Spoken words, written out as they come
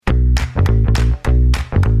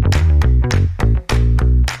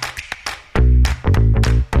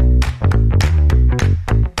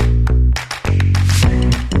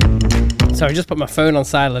Sorry, I just put my phone on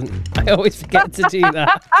silent. I always forget to do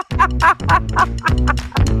that.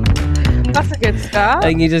 That's a good start. I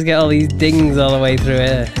think you just get all these dings all the way through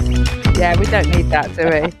it. Yeah, we don't need that, do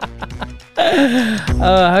we?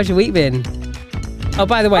 Oh, how's your week been? Oh,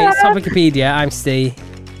 by the way, it's Topicopedia. I'm Steve.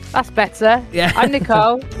 That's better. Yeah. I'm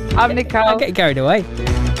Nicole. I'm getting carried away.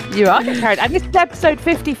 You are getting carried. And this is episode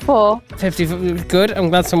 54. 50, good. I'm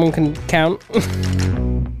glad someone can count.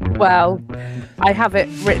 Well, I have it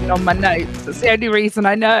written on my notes. That's the only reason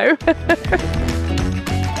I know.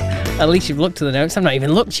 At least you've looked at the notes. I've not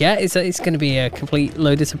even looked yet. It's going to be a complete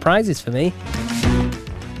load of surprises for me.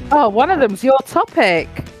 Oh, one of them's your topic.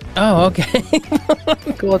 Oh, okay.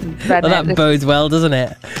 Gordon Bennett. Well, that bodes well, doesn't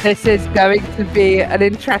it? This is going to be an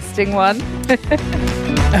interesting one.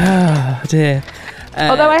 Oh, dear.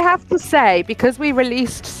 Although I have to say, because we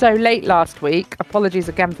released so late last week, apologies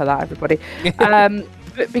again for that, everybody.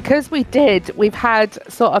 But because we've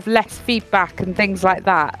had sort of less feedback and things like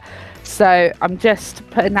that. So I'm just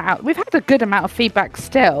putting that out. We've had a good amount of feedback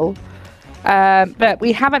still, but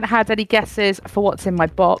we haven't had any guesses for what's in my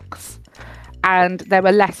box. And there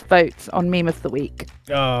were less votes on Meme of the Week.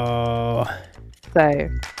 Oh. So,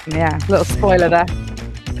 yeah, little spoiler there.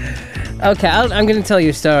 Okay, I'm going to tell you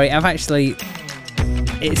a story.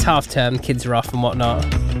 It's half term, kids are off and whatnot.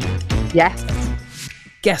 Yes.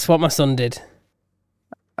 Guess what my son did?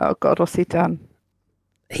 Oh, God, what's he done?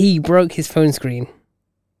 He broke his phone screen.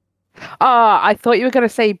 Oh, I thought you were going to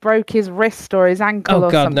say he broke his wrist or his ankle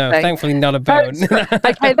or something. Oh, God, no. Thankfully, not a bone.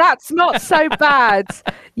 Okay, that's not so bad.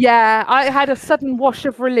 Yeah, I had a sudden wash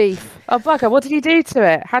of relief. Oh, bugger, what did he do to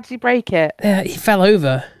it? How did he break it? He fell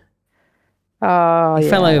over. Oh, He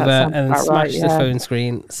fell over and smashed the phone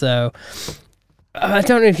screen. So, I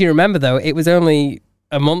don't know if you remember, though. It was only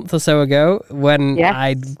a month or so ago when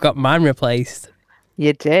I'd got mine replaced.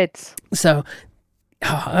 You did. So,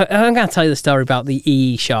 I'm going to tell you the story about the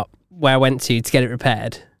EE shop where I went to get it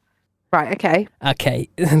repaired. Right, okay. Okay,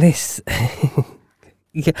 this...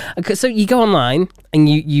 So you go online and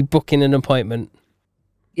you book in an appointment.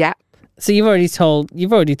 Yeah. So you've already told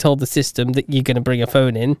the system that you're going to bring a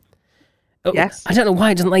phone in. Yes. I don't know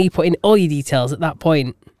why it doesn't let you put in all your details at that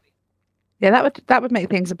point. Yeah, that would make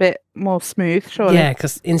things a bit more smooth, surely. Yeah,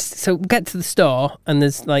 because so get to the store and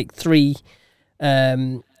there's like three...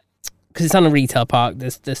 because it's on a retail park,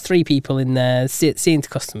 there's three people in there seeing to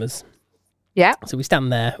customers. Yeah. So we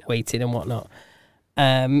stand there waiting and whatnot.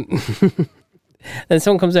 Then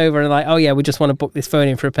someone comes over and like, oh yeah, we just want to book this phone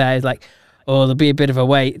in for repair. He's like, oh, there'll be a bit of a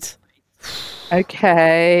wait.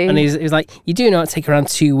 Okay. And he's like, you do know it'll take around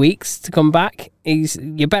 2 weeks to come back.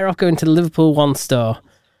 You're better off going to the Liverpool One store.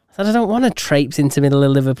 I said, I don't want to traipse into the middle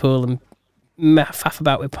of Liverpool and faff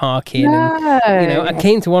about with parking. No. And, I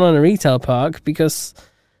came to one on a retail park because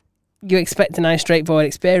you expect a nice straightforward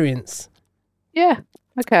experience. Yeah.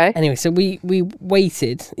 Okay. Anyway, so we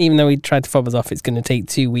waited, even though we tried to fob us off, it's going to take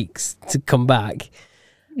 2 weeks to come back.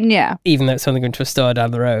 Yeah. Even though it's only going to a store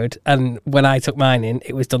down the road. And when I took mine in,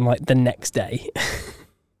 it was done like the next day.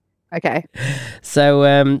 Okay.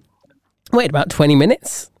 So wait about 20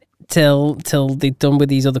 minutes till they're done with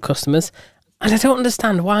these other customers. And I don't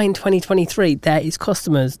understand why in 2023 there is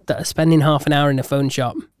customers that are spending half an hour in a phone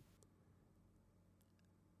shop.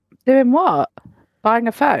 Doing what? Buying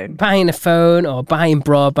a phone? Buying a phone or buying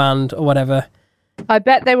broadband or whatever. I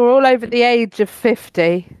bet they were all over the age of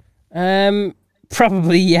 50.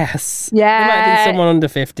 Probably, yes. Yeah. There might have been someone under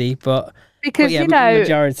 50, but... Because, the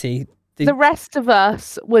majority... The rest of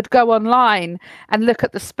us would go online and look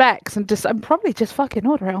at the specs and probably just fucking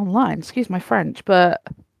order it online. Excuse my French, but...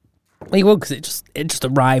 Well, you would, because it just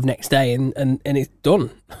arrived next day and it's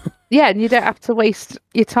done. Yeah, and you don't have to waste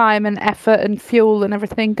your time and effort and fuel and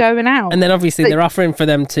everything going out. And then obviously they're offering for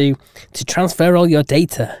them to transfer all your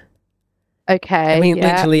data. Okay. I mean,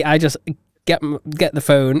 literally, I just get the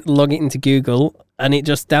phone, log it into Google, and it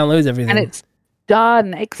just downloads everything. And it's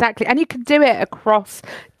done, exactly. And you can do it across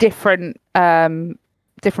different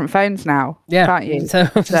phones now, can't you?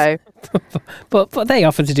 So. But they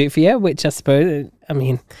offer to do it for you, which I suppose, I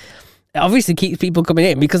mean, it obviously keeps people coming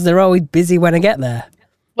in because they're always busy when I get there.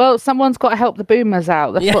 Well, someone's got to help the boomers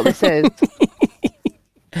out. That's what this is.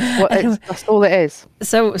 That's all it is.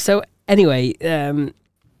 So anyway,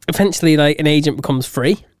 eventually, like an agent becomes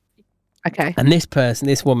free. Okay. And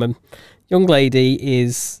this woman, young lady,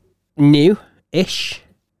 is new-ish.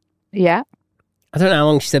 Yeah. I don't know how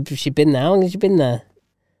long she said she'd been there. How long has she been there?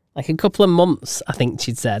 Like a couple of months, I think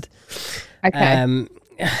she'd said. Okay.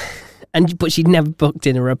 But she'd never booked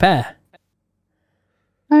in a repair.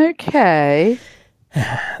 Okay.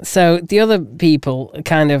 So the other people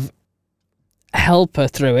kind of help her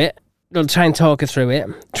through it I'll try and talk her through it.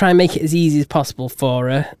 Try and make it as easy as possible for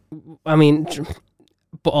her. I mean,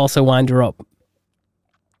 but also wind her up.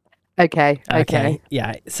 Okay.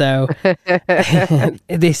 Yeah. So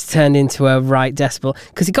this turned into a right decibel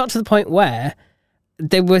because it got to the point where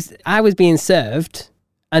I was being served,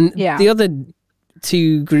 and the other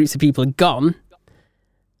two groups of people had gone,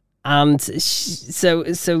 and so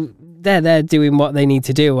they're doing what they need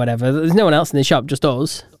to do or whatever. There's no one else in the shop, just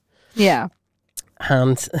us. Yeah.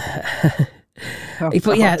 And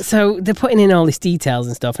but yeah, so they're putting in all these details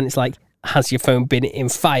and stuff, and it's like, has your phone been in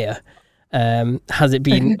fire? Has it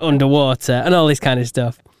been underwater? And all this kind of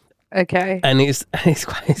stuff. Okay. And it's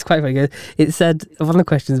quite very good. It said one of the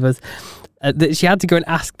questions was that she had to go and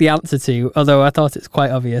ask the answer to, although I thought it's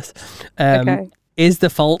quite obvious. Is the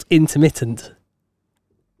fault intermittent?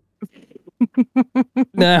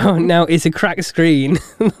 No, it's a cracked screen.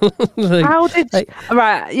 Like, how did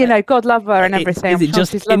right? God love her and everything. Is it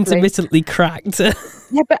just intermittently cracked?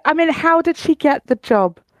 Yeah, but I mean, how did she get the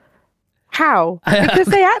job? How? Because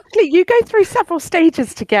you go through several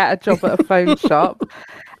stages to get a job at a phone shop,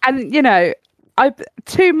 and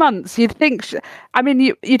 2 months. You'd think.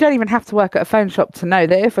 You don't even have to work at a phone shop to know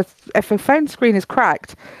that if a phone screen is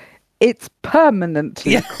cracked, it's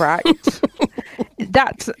permanently cracked.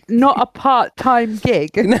 That's not a part-time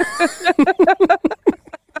gig.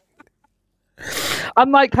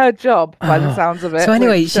 Unlike her job, by the sounds of it. So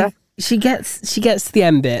anyway, she gets to the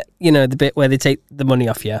end bit, the bit where they take the money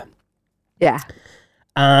off you. Yeah.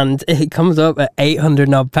 And it comes up at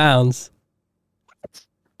 £800 odd.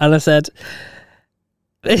 And I said,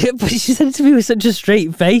 but she said it to me with such a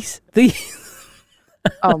straight face.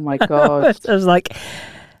 Oh my God. I was like,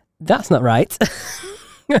 that's not right.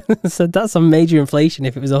 So that's some major inflation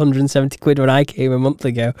if it was 170 quid when I came a month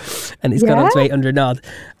ago and it's gone up to 800 odd.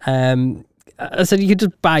 I said, you could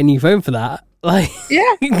just buy a new phone for that. Like,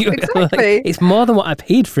 yeah, exactly. Like, it's more than what I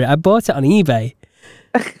paid for it. I bought it on eBay.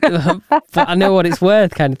 But I know what it's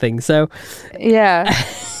worth, kind of thing. So, yeah.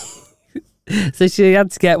 So she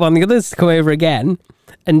had to get one of the others to come over again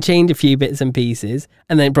and change a few bits and pieces,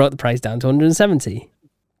 and then it brought the price down to 170.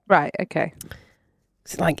 Right, okay.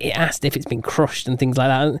 It's like it asked if it's been crushed and things like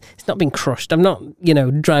that. It's not been crushed. I'm not,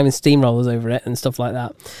 driving steamrollers over it and stuff like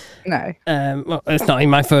that. No. Well, it's not in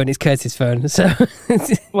my phone. It's Curtis' phone. So,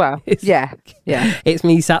 well, yeah. It's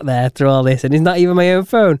me sat there through all this, and it's not even my own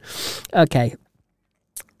phone. Okay.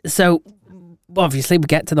 So, obviously, we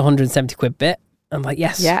get to the 170 quid bit. I'm like,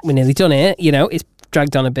 yes, we're nearly done it. It's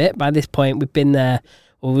dragged on a bit. By this point, we've been there.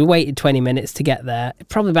 Well, we waited 20 minutes to get there.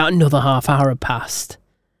 Probably about another half hour had passed.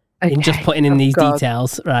 Okay. In just putting in these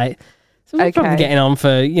details, right? So we're probably getting on for,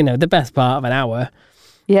 the best part of an hour.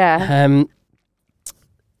 Yeah.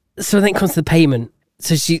 So then it comes to the payment.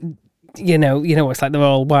 So she, it's like they're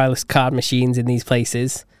all wireless card machines in these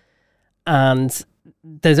places. And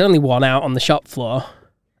there's only one out on the shop floor.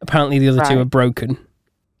 Apparently the other two are broken.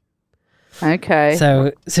 Okay.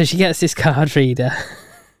 So she gets this card reader.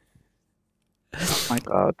 Oh my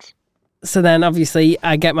God. So then, obviously,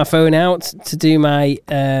 I get my phone out to do my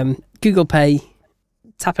Google Pay,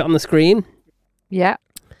 tap it on the screen. Yeah.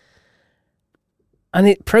 And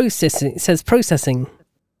it says processing.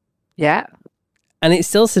 Yeah. And it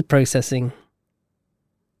still says processing.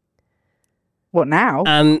 What now?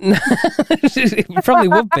 And it probably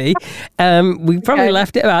would be. We probably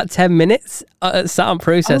left it about 10 minutes sat on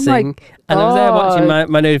processing. And I was there watching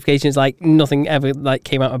my notifications, like nothing ever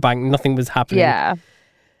came out of my bank. Nothing was happening. Yeah.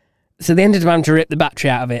 So they ended up having to rip the battery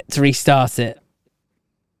out of it to restart it.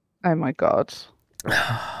 Oh my God.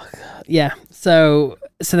 Yeah. So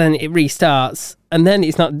then it restarts and then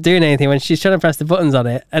it's not doing anything when she's trying to press the buttons on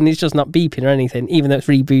it and it's just not beeping or anything, even though it's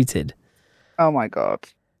rebooted. Oh my God.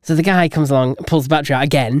 So the guy comes along and pulls the battery out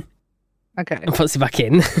again. Okay. And puts it back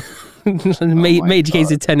in. Major case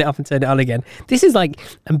of turn it off and turn it on again. This is like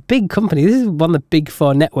a big company. This is one of the big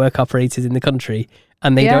 4 network operators in the country.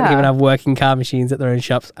 And they don't even have working car machines at their own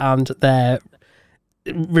shops. And their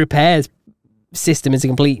repairs system is a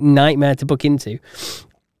complete nightmare to book into.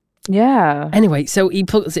 Yeah. Anyway, so he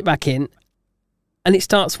puts it back in and it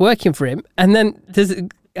starts working for him. And then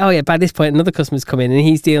by this point, another customer's come in and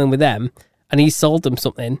he's dealing with them and he's sold them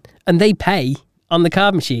something and they pay on the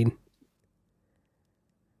card machine.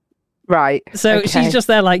 Right. So she's just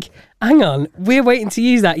there like, hang on, we're waiting to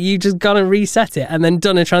use that. You just gone and reset it and then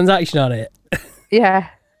done a transaction on it. Yeah.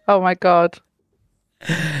 Oh my God.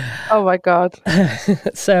 Oh my God.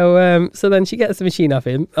 So then she gets the machine off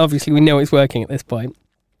him. Obviously, we know it's working at this point.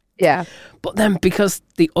 Yeah. But then because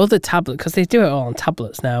the other tablet, because they do it all on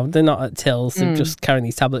tablets now, they're not at tills, they're just carrying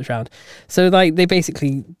these tablets around. So like they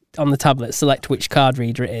basically, on the tablet, select which card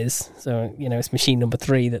reader it is. So, you know, it's machine number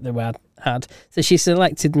 3 that they had. So she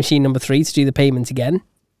selected machine number 3 to do the payment again.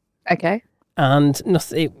 Okay. And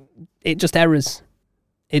nothing, it just errors.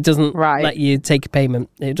 It doesn't let you take a payment.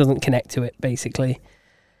 It doesn't connect to it, basically.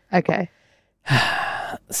 Okay.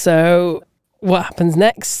 So what happens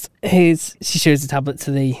next is she shows the tablet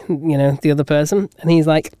to the other person, and he's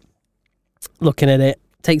like looking at it,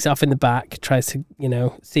 takes it off in the back, tries to,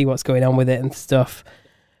 see what's going on with it and stuff,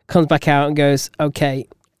 comes back out and goes, okay,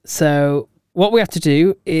 so what we have to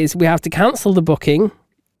do is we have to cancel the booking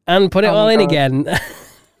and put it all in again.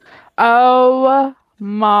 Oh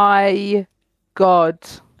my God.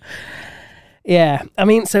 Yeah. I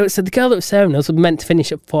mean, so the girl that was serving us was meant to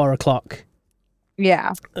finish at 4:00.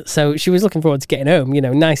 Yeah. So she was looking forward to getting home,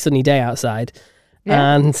 nice sunny day outside.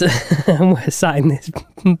 Yeah. And we're sat in this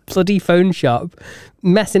bloody phone shop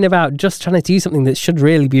messing about, just trying to do something that should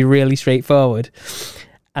really be really straightforward.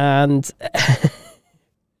 And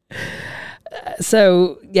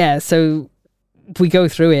so we go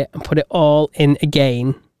through it and put it all in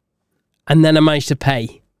again. And then I managed to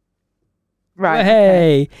pay. Right.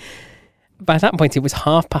 Hey. Okay. By that point, it was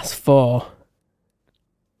 4:30.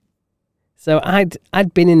 So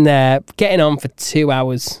I'd been in there getting on for 2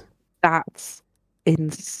 hours. That's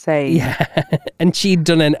insane. Yeah. And she'd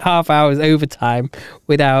done an half hour's overtime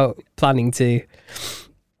without planning to.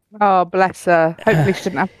 Oh, bless her. Hopefully she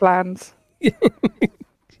didn't have plans.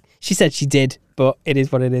 She said she did, but it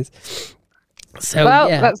is what it is. So,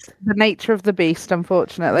 that's the nature of the beast,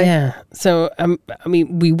 unfortunately. Yeah. So,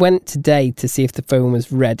 we went today to see if the phone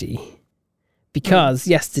was ready, because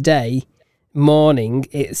yesterday morning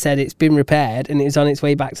it said it's been repaired and it was on its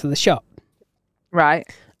way back to the shop. Right.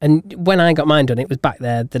 And when I got mine done, it was back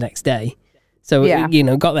there the next day. So,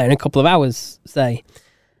 got there in a couple of hours, say.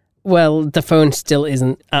 Well, the phone still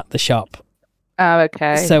isn't at the shop. Oh,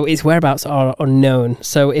 okay. So its whereabouts are unknown.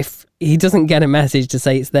 So if he doesn't get a message to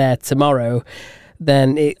say it's there tomorrow,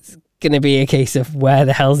 then it's going to be a case of where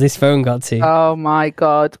the hell's this phone got to? Oh my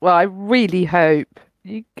God. Well, I really hope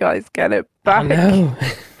you guys get it back. I know.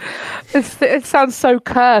 It sounds so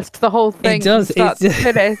cursed, the whole thing. It does.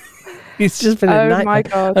 It's just been a nightmare. Oh my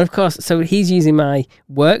God. And of course, so he's using my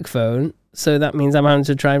work phone. So that means I'm having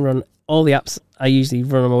to try and run all the apps I usually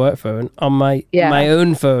run on my work phone on my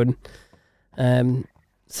own phone.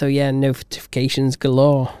 Notifications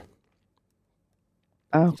galore.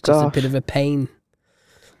 Oh, it's just a bit of a pain.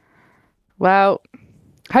 Well,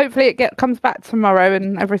 hopefully it comes back tomorrow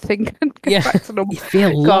and everything can get back to normal. You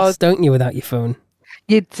feel lost, don't you, without your phone?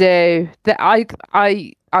 You do. I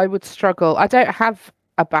would struggle. I don't have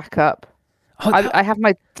a backup. I have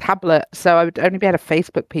my tablet, so I would only be able to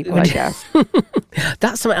Facebook people, I guess.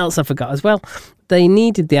 That's something else I forgot as well. They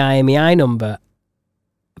needed the IMEI number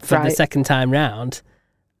for the second time round,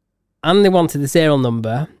 and they wanted the serial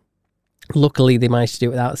number. Luckily, they managed to do it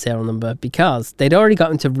without the serial number, because they'd already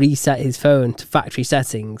got him to reset his phone to factory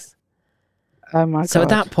settings. Oh my God. So at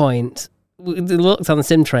that point, they looked on the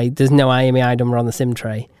SIM tray, there's no IMEI number on the SIM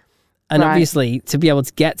tray. And obviously, to be able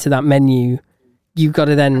to get to that menu, you've got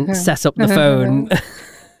to then set up the phone.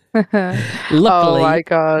 Oh my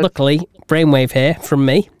God. Luckily, brainwave here from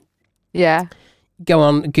me. Yeah. Go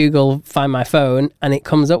on Google, find my phone, and it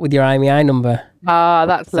comes up with your IMEI number. Ah,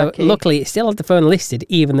 that's lucky. Luckily, it still had the phone listed,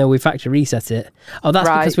 even though we factory reset it. Oh, that's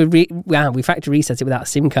because we factory reset it without a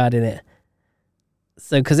SIM card in it.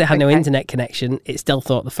 So, because it had no internet connection, it still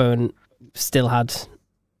thought the phone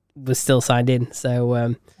was still signed in.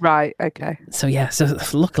 So, right, okay. So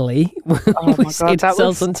luckily, oh we my God, that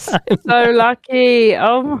was some time. So lucky.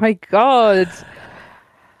 Oh my God.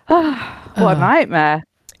 What a nightmare.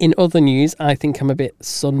 In other news, I think I'm a bit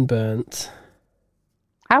sunburnt.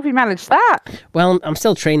 How have you managed that? Well, I'm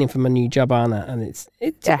still training for my new job, aren't I? And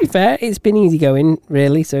to be fair, it's been easy going,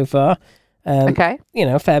 really, so far. Okay.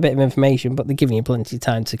 A fair bit of information, but they're giving you plenty of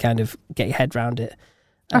time to kind of get your head around it.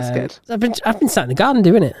 That's good. I've been sat in the garden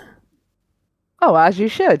doing it. Oh, as you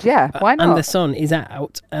should, yeah. Why not? And the sun is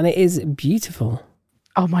out, and it is beautiful.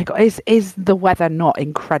 Oh my God, is the weather not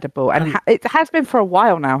incredible? And it has been for a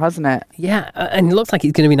while now, hasn't it? Yeah, and it looks like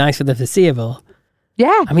it's going to be nice for the foreseeable.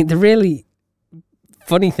 Yeah. I mean, the really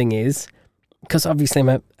funny thing is, because obviously I'm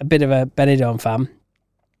a bit of a Benidorm fan.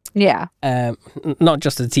 Yeah. Not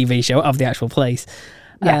just the TV show, of the actual place.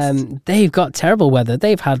 Yes. They've got terrible weather.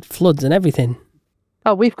 They've had floods and everything.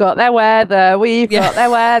 Oh, we've got their weather. Got their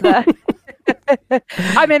weather.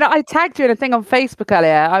 I mean, I tagged you in a thing on Facebook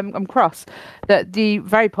earlier. I'm cross that the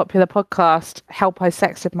very popular podcast Help I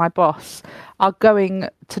Sexted My Boss are going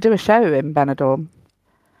to do a show in Benidorm.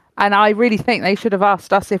 And I really think they should have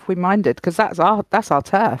asked us if we minded, because that's our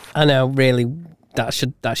turf. I know, really, that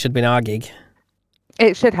should have been our gig.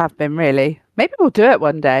 It should have been, really. Maybe we'll do it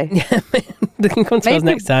one day. Yeah, they can come to us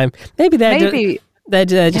next time. Maybe they're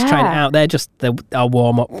just trying it out. They're just our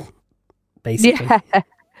warm up, basically.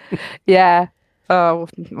 Yeah. Oh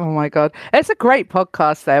my God. It's a great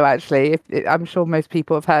podcast, though, actually. I'm sure most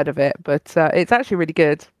people have heard of it, but it's actually really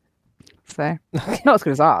good. So, not as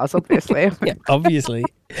good as ours, obviously. Yeah, obviously.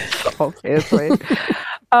 Obviously.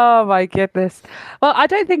 Oh, my goodness. Well, I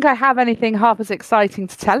don't think I have anything half as exciting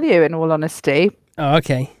to tell you, in all honesty. Oh,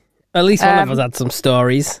 okay. At least one of us had some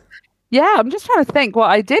stories. Yeah, I'm just trying to think what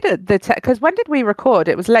I did at the... Because when did we record?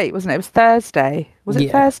 It was late, wasn't it? It was Thursday. Was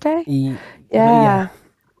it Thursday? Yeah.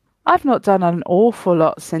 I've not done an awful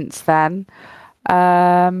lot since then.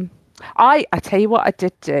 I tell you what I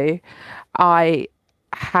did do. I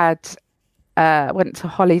had went to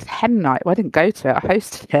Holly's hen night. Well, I didn't go to it. I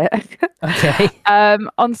hosted it. Okay.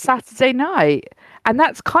 On Saturday night. And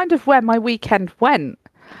that's kind of where my weekend went,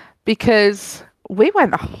 because we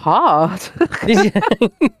went hard.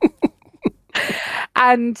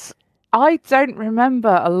 And I don't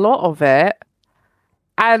remember a lot of it.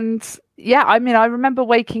 And yeah, I mean, I remember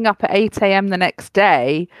waking up at 8 a.m. the next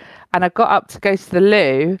day, and I got up to go to the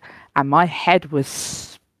loo, and my head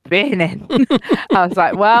was spinning. I was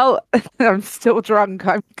like, well, I'm still drunk.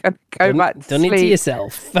 I'm going to go back to sleep. Done it to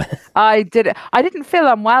yourself. I did it. I didn't feel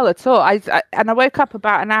unwell at all. I woke up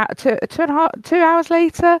about an hour, 2 hours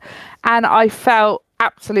later, and I felt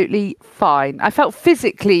absolutely fine. I felt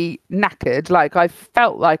physically knackered. Like I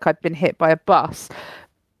felt like I'd been hit by a bus,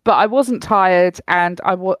 but I wasn't tired, and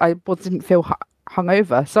I didn't feel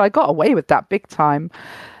hungover. So I got away with that big time.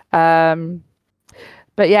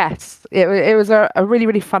 But yes, it was a really,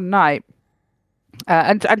 really fun night.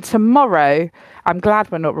 And tomorrow, I'm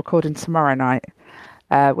glad we're not recording tomorrow night,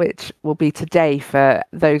 which will be today for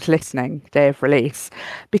those listening, day of release,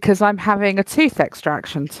 because I'm having a tooth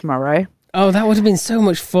extraction tomorrow. Oh, that would have been so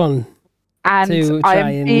much fun. And I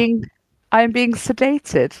am being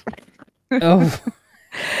sedated. Oh.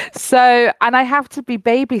 So, and I have to be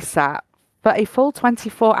babysat for a full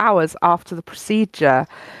 24 hours after the procedure.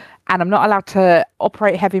 And I'm not allowed to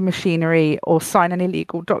operate heavy machinery or sign any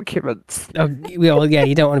legal documents. Oh, well, yeah,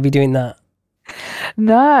 you don't want to be doing that.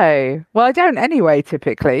 No. Well, I don't anyway,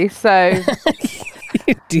 typically. So,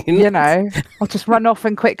 you know, I'll just run off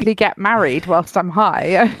and quickly get married whilst I'm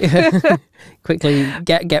high. Quickly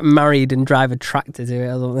get married and drive a tractor to it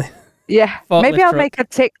or something. Yeah, maybe I'll make a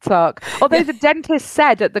TikTok. Although the dentist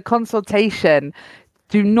said at the consultation,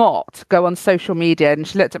 do not go on social media. And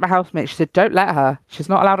she looked at my housemate. She said, don't let her. She's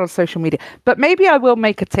not allowed on social media. But maybe I will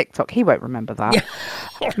make a TikTok. He won't remember that.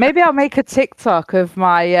 Yeah. Maybe I'll make a TikTok of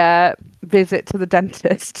my visit to the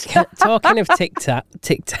dentist. Talking of Tic-Tacs.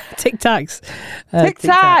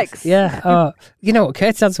 Yeah. Oh, you know what?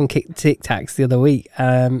 Curtis had some Tic-Tacs the other week.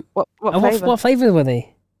 What flavour were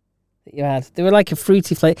they that you had? They were like a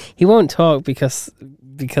fruity flavour. He won't talk because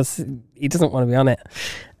he doesn't want to be on it.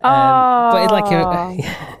 But it's like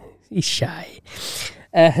he's shy.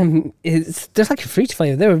 It's just like a fruity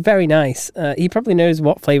flavour. They were very nice. He probably knows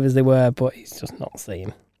what flavours they were, but he's just not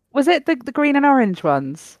saying. Was it the green and orange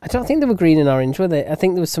ones? I don't think they were green and orange, were they? I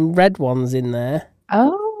think there was some red ones in there.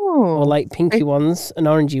 Oh. Or like pinky ones and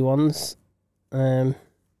orangey ones. Okay.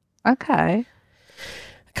 I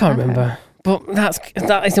can't remember. But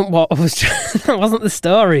that isn't what was. That wasn't the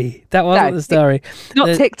story. That wasn't the story.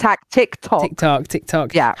 Not TikTok.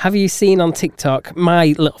 TikTok. Yeah. Have you seen on TikTok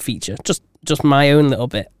my little feature? Just my own little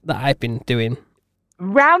bit that I've been doing.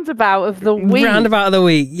 Roundabout of the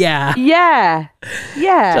week. Yeah. Yeah.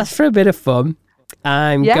 Just for a bit of fun,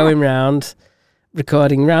 I'm going round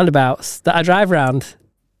recording roundabouts that I drive round.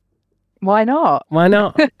 Why not?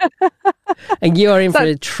 And you are in for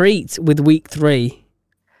a treat with week 3.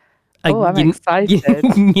 Oh, I'm excited.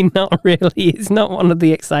 You're not really. It's not one of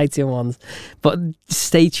the exciting ones. But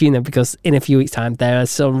stay tuned though, because in a few weeks' time, there are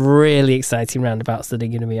some really exciting roundabouts that are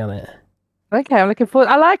going to be on it. Okay, I'm looking forward.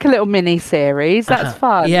 I like a little mini series. That's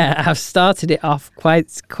fun. Yeah, I've started it off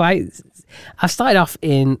quite. I've started off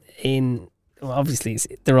in well, obviously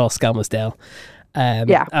they're all Skelmersdale.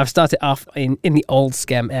 I've started off in the old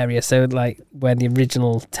Skem area, so like where the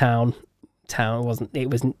original town wasn't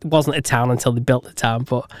a town until they built the town,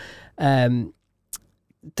 but.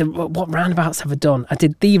 What roundabouts have I done? I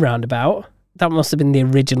did the roundabout. That must have been the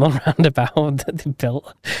original roundabout that they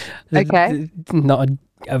built. Okay. Not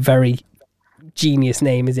a very genius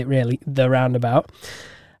name, is it really? The Roundabout.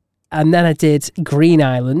 And then I did Green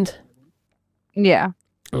Island. Yeah.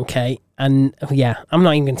 Okay. And yeah, I'm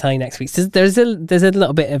not even going to tell you next week's. There's a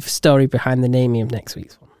little bit of story behind the naming of next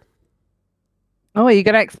week's one. Oh, are you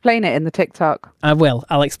going to explain it in the TikTok? I will.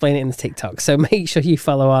 I'll explain it in the TikTok. So make sure you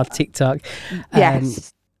follow our TikTok.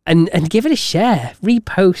 Yes. And give it a share.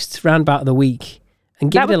 Repost Roundabout of the Week.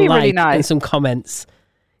 And give it a like really nice. And some comments.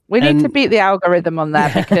 We need to beat the algorithm on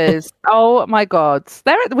there because, oh my God.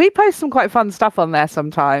 We post some quite fun stuff on there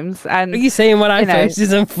sometimes. And are you saying what I post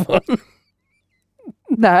isn't fun?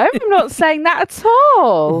 No, I'm not saying that at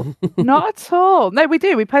all. Not at all. No, we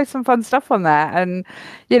do. We post some fun stuff on there, and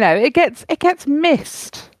it gets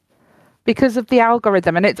missed because of the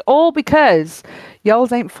algorithm, and it's all because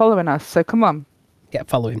y'all ain't following us. So come on, get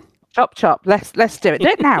following. Chop. Let's do it. Do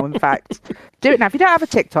it now. In fact, do it now. If you don't have a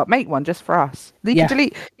TikTok, make one just for us. You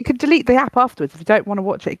can delete the app afterwards if you don't want to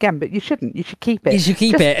watch it again, but you shouldn't. You should keep it. You should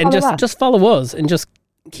keep it and just follow us and just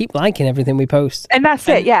keep liking everything we post. And that's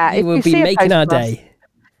it. Yeah, it will be making our day.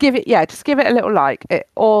 Just give it a little like. It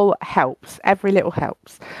all helps. Every little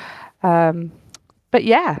helps. But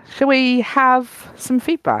yeah, shall we have some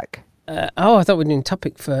feedback? I thought we were doing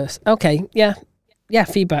topic first. Okay, yeah,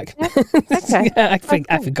 feedback. Yeah. Okay.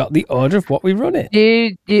 I forgot the order of what we run it.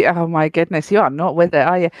 You. Oh my goodness, you are not with it,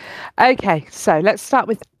 are you? Okay, so let's start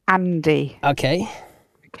with Andy.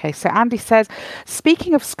 Okay, so Andy says,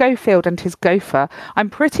 speaking of Schofield and his gopher, I'm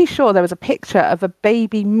pretty sure there was a picture of a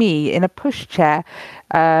baby me in a pushchair,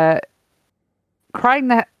 crying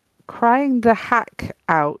the hack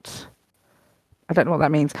out. I don't know what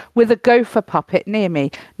that means. With a gopher puppet near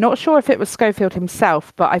me. Not sure if it was Schofield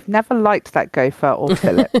himself, but I've never liked that gopher or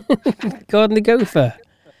Philip. Gordon the Gopher.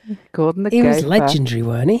 He was legendary,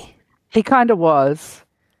 weren't he? He kind of was.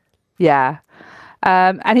 Yeah.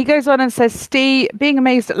 And he goes on and says, Steve, being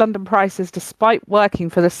amazed at London prices despite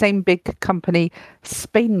working for the same big company,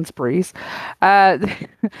 Sainsbury's,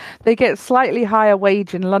 they get slightly higher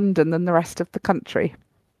wage in London than the rest of the country.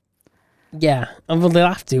 Yeah, and well, they'll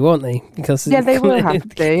have to, won't they? Because they will have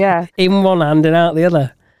to, yeah. In one hand and out the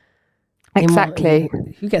other. Exactly.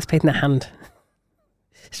 Who gets paid in the hand?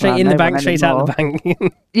 Straight in the bank, straight out the bank.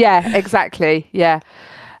 Yeah, exactly, yeah.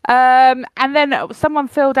 And then someone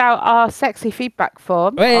filled out our sexy feedback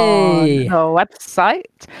form on our website.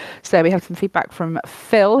 So we have some feedback from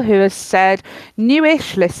Phil, who has said,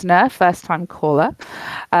 newish listener, first time caller,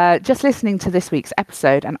 just listening to this week's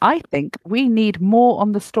episode, and I think we need more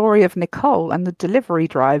on the story of Nicole and the delivery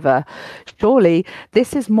driver. Surely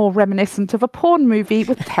this is more reminiscent of a porn movie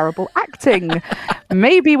with terrible acting.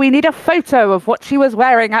 Maybe we need a photo of what she was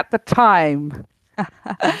wearing at the time.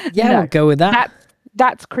 We'll go with that.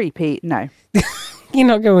 That's creepy. No. You're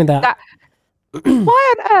not going with that.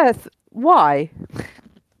 Why on earth? Why?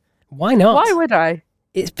 Why not? Why would I?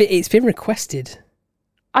 It's been requested.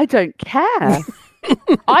 I don't care.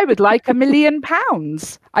 I would like £1 million.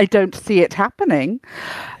 I don't see it happening.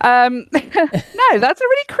 No, that's a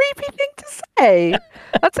really creepy thing to say.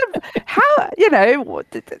 That's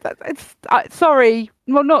sorry.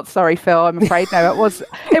 Well, not sorry, Phil, I'm afraid. No, it was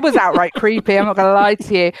outright creepy. I'm not going to lie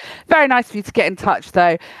to you. Very nice of you to get in touch,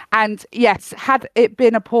 though. And yes, had it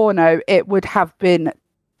been a porno, it would have been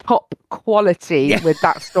top quality with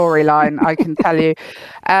that storyline, I can tell you.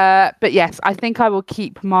 But yes, I think I will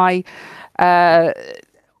keep my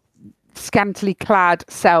scantily clad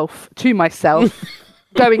self to myself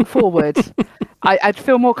going forward. I'd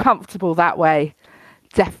feel more comfortable that way,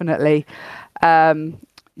 definitely.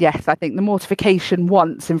 Yes, I think the mortification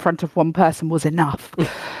once in front of one person was enough.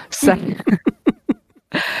 So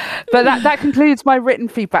but that concludes my written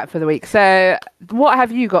feedback for the week. So what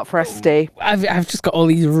have you got for us, Steve? I've just got all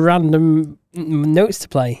these random notes to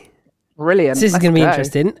play. Brilliant. This is going to be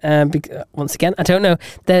interesting. Once again, I don't know.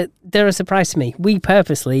 They're a surprise to me. We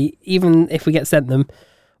purposely, even if we get sent them,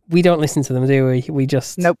 we don't listen to them, do we? We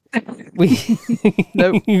just nope.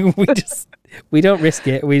 Nope. we don't risk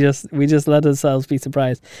it. We just let ourselves be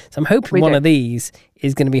surprised. So I'm hoping one of these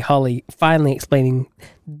is going to be Holly finally explaining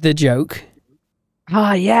the joke.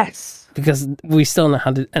 Ah, yes. Because we still not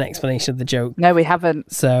had an explanation of the joke. No, we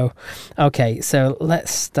haven't. So, okay. So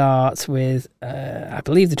let's start with, I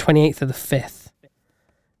believe the 28th of the 5th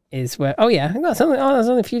is where, that's only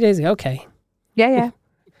a few days ago. Okay. Yeah.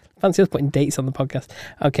 Fancy us putting dates on the podcast.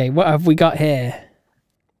 Okay, what have we got here?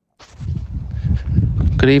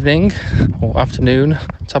 Good evening or afternoon,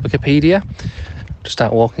 Topicopedia. Just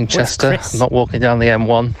out walking Chester. I'm not walking down the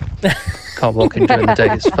M1. Can't walk in during the day.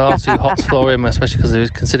 It's far too hot for him, especially because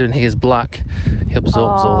considering he is black, he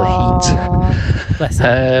absorbs all the heat.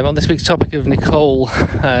 On this week's topic of Nicole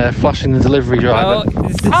flashing the delivery driver.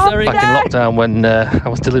 Back in lockdown when I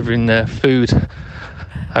was delivering food,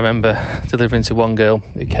 I remember delivering to one girl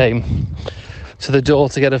who came to the door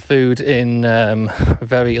to get her food in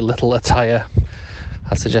very little attire.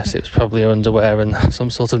 I'd suggest it was probably her underwear and some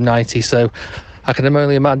sort of nightie, so I can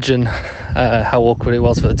only imagine how awkward it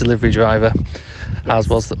was for the delivery driver, as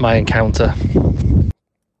was my encounter.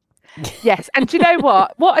 Yes, and do you know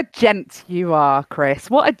what? What a gent you are, Chris.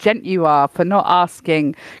 What a gent you are for not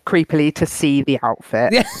asking creepily to see the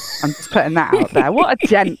outfit. Yeah. I'm just putting that out there. What a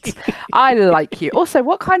gent. I like you. Also,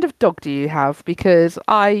 what kind of dog do you have? Because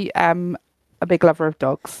I am a big lover of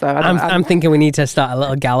dogs. So I'm thinking we need to start a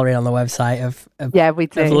little gallery on the website of we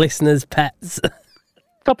do. Of listeners' pets.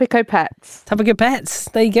 Topico Pets. Topico Pets.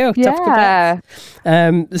 There you go. Yeah. Topico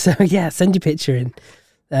Pets. So yeah, send your picture in.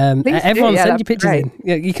 Everyone send your pictures in.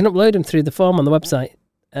 Yeah, you can upload them through the form on the website.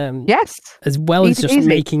 Yes. As well as just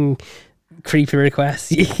making creepy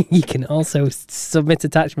requests, you can also submit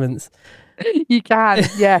attachments. You can,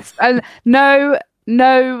 yes. And no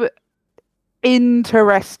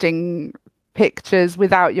interesting pictures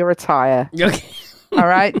without your attire. Okay. All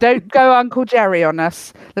right, don't go Uncle Jerry on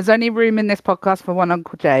us. There's only room in this podcast for one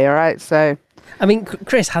Uncle Jay. All right, so I mean,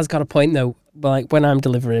 Chris has got a point though. Like when I'm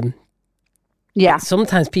delivering,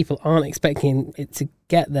 sometimes people aren't expecting it to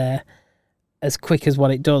get there as quick as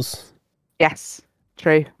what it does. Yes,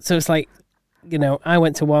 true. So it's like, I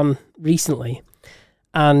went to one recently,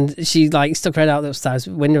 and she stuck her head out the upstairs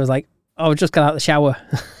window. Was like, "Oh, I just got out of the shower."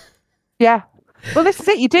 Yeah. Well, this is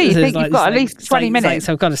it. You do. You think you've got at least 20 minutes.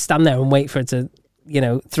 So I've got to stand there and wait for her to,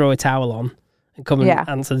 throw a towel on and come and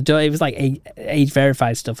answer the door. It was like age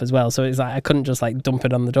verified stuff as well. So it's like I couldn't just dump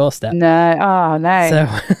it on the doorstep. No. Oh, no.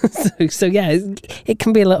 So yeah, it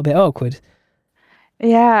can be a little bit awkward.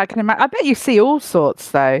 Yeah, I can imagine. I bet you see all sorts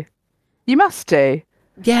though. You must do.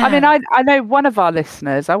 Yeah. I mean, I know one of our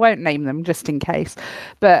listeners, I won't name them just in case,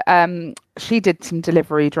 but she did some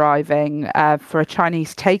delivery driving for a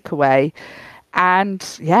Chinese takeaway. And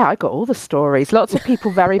I got all the stories. Lots of people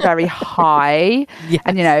very, very high. Yes.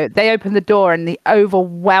 And, they open the door and the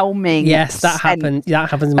overwhelming. Yes, that happens. That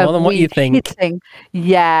happens more than what you think.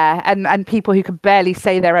 Yeah. And people who can barely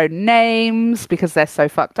say their own names because they're so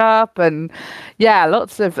fucked up. And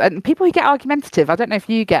and people who get argumentative. I don't know if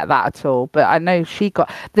you get that at all, but I know she got.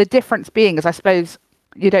 The difference being is, I suppose,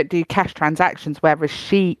 you don't do cash transactions, whereas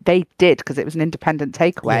they did, because it was an independent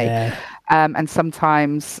takeaway. Yeah. And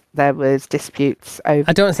sometimes there was disputes over.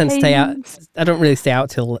 I don't tend to stay out. I don't really stay out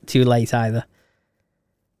till too late either.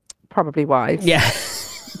 Probably wise. Yeah.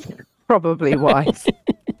 Probably wise.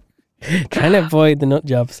 Trying to avoid the nut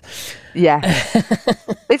jobs. Yeah.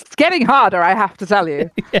 It's getting harder, I have to tell you.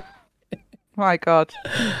 Yeah. My God.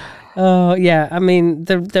 Oh, yeah. I mean,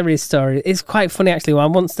 there is story. It's quite funny, actually. Well, I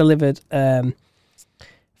once delivered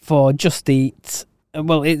for Just Eat.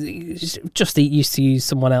 Well, Just Eat used to use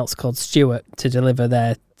someone else called Stuart to deliver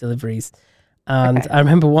their deliveries. And I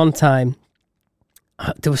remember one time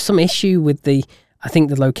there was some issue with I think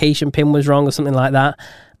the location pin was wrong or something like that.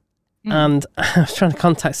 And I was trying to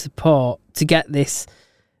contact support to get this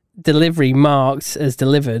delivery marked as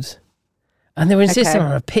delivered. And they were insisting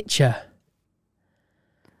on a picture.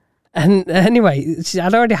 And anyway,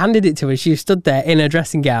 I'd already handed it to her. She stood there in her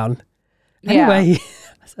dressing gown. Anyway,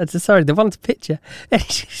 I said, sorry, they want a picture. And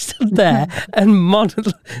she stood there and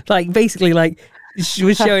basically she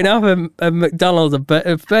was showing off a McDonald's, a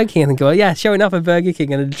Burger King, and go, showing off a Burger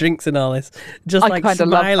King and the drinks and all this. Just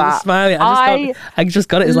smiling. I just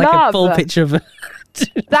got it as a full picture of her.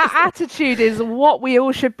 That attitude is what we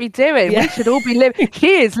all should be doing. Yeah. We should all be living.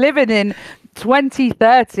 She is living in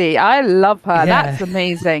 2030. I love her. Yeah. That's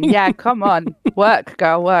amazing. Yeah, come on. Work,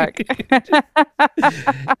 girl, work.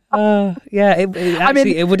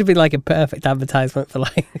 It would have been like a perfect advertisement for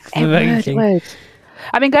Burger King. Would.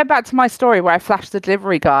 I mean, going back to my story where I flashed the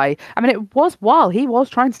delivery guy, I mean, it was while he was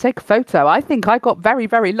trying to take a photo. I think I got very,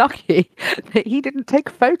 very lucky that he didn't take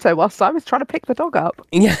a photo whilst I was trying to pick the dog up.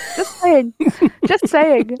 Yeah. Just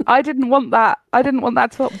saying. I didn't want that.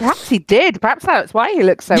 Perhaps he did. Perhaps that's why he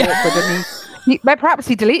looks so awkward. And perhaps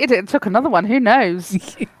he deleted it and took another one. Who knows?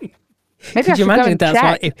 Maybe Could you imagine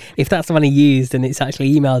if that's the one he used and it's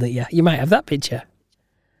actually emailed at you? You might have that picture.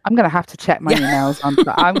 I'm going to have to check my emails. I'm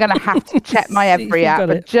going to have to check my every app.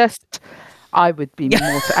 But I would be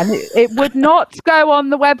more... And it would not go on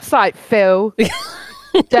the website, Phil.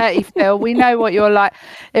 Dirty Phil. We know what you're like.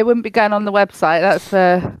 It wouldn't be going on the website.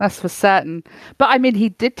 That's for certain. But I mean, he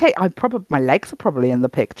did take. My legs are probably in the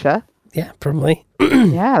picture. Yeah, probably.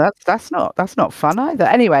 Yeah, that's not fun either.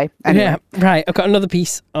 Anyway. Yeah, right. I've got another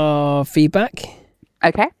piece of feedback.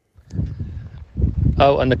 Okay.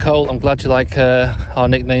 Oh, and Nicole, I'm glad you like our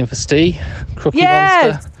nickname for Steve, Crookie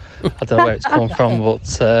Monster. I don't know where it's come from,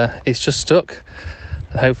 but it's just stuck.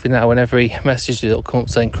 And hopefully now whenever he messages you, it'll come up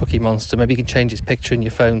saying Cookie Monster. Maybe you can change his picture in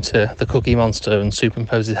your phone to the Cookie Monster and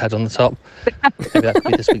superimpose his head on the top. Maybe that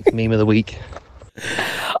could be this week's meme of the week.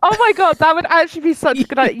 Oh my God, that would actually be such a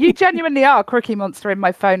good idea. You genuinely are Cookie Monster in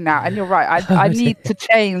my phone now, and you're right. I need to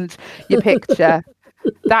change your picture.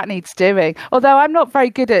 That needs doing. Although I'm not very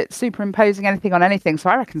good at superimposing anything on anything, so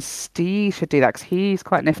I reckon Steve should do that because he's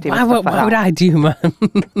quite nifty. Why would I do, man?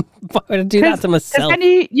 Why would I do that to myself? Then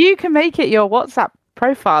you can make it your WhatsApp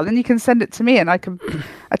profile, and you can send it to me, and I can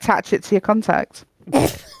attach it to your contacts.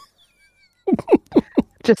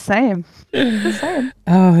 Just saying.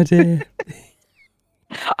 Oh dear.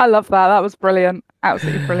 I love that. That was brilliant.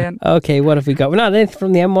 Absolutely brilliant. Okay, what have we got? We're not anything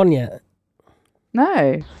from the M1 yet.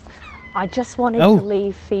 No. I just wanted to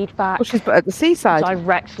leave feedback. Well, she's at the seaside.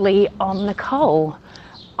 Directly on Nicole.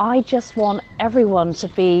 I just want everyone to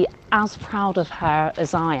be as proud of her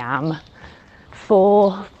as I am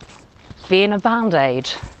for being a Band-Aid.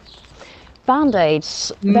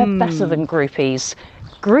 Band-Aids, they're better than groupies.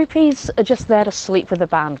 Groupies are just there to sleep with the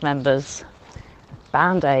band members.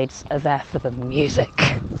 Band-Aids are there for the music.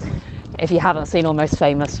 If you haven't seen Almost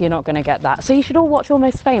Famous, you're not going to get that. So you should all watch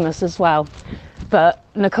Almost Famous as well. But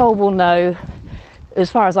Nicole will know,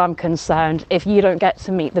 as far as I'm concerned, if you don't get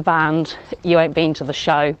to meet the band, you ain't been to the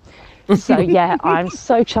show. So yeah, I'm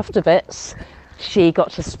so chuffed to bits. She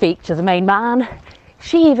got to speak to the main man.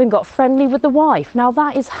 She even got friendly with the wife. Now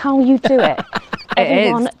that is how you do it.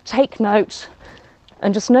 Everyone, take note.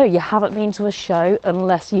 And just know you haven't been to a show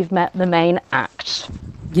unless you've met the main act.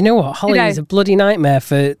 You know what? Holly is a bloody nightmare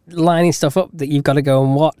for lining stuff up that you've got to go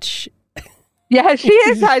and watch. Yeah, she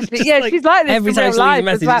is actually. Yeah, she's like this every time she leaves a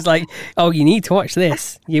message, it's like, "Oh, you need to watch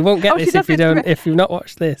this. You won't get this if you've not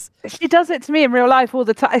watched this." She does it to me in real life all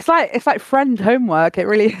the time. It's like friend homework. It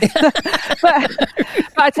really is. but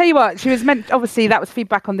I tell you what, she was meant. Obviously, that was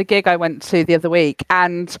feedback on the gig I went to the other week,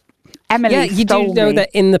 and Emily. Yeah, you do know that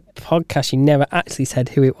in the podcast, you never actually said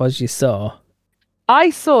who it was you saw. I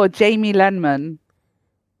saw Jamie Lenman.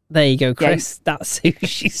 There you go, Chris. Yeah. That's who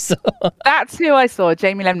she saw. That's who I saw,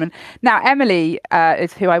 Jamie Lenman. Now, Emily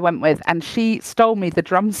is who I went with, and she stole me the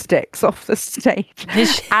drumsticks off the stage,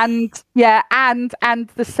 and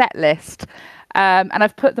the set list. And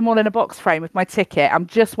I've put them all in a box frame with my ticket. I'm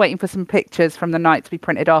just waiting for some pictures from the night to be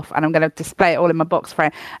printed off, and I'm going to display it all in my box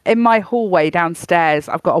frame. In my hallway downstairs,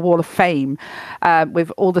 I've got a wall of fame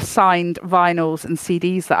with all the signed vinyls and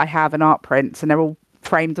CDs that I have and art prints, and they're all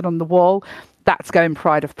framed and on the wall. That's going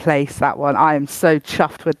pride of place, that one. I am so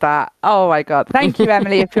chuffed with that. Oh my God. Thank you,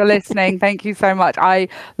 Emily, if you're listening. Thank you so much. I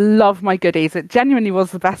love my goodies. It genuinely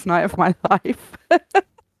was the best night of my life.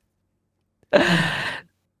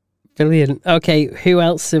 Brilliant. Okay, who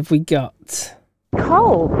else have we got?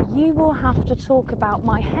 Cole, you will have to talk about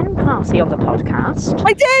my hen party on the podcast.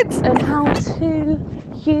 I did! And how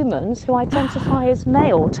 2 humans who identify as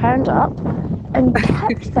male turned up and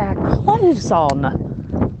kept their clothes on.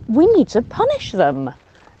 We need to punish them.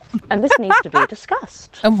 And this needs to be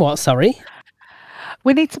discussed. And what, sorry?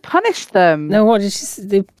 We need to punish them. No, what did she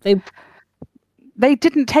say? They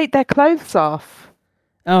didn't take their clothes off.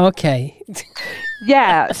 Oh, okay.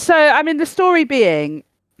 Yeah. So, I mean, the story being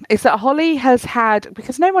is that Holly has had,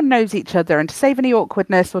 because no one knows each other, and to save any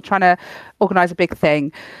awkwardness or trying to organise a big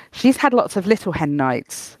thing, she's had lots of little hen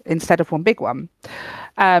nights instead of one big one.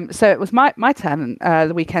 So it was my turn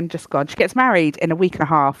the weekend just gone. She gets married in a week and a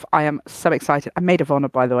half. I am so excited. I'm maid of honour,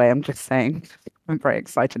 by the way. I'm just saying. I'm very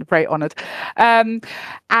excited, very honoured.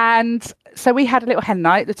 And so we had a little hen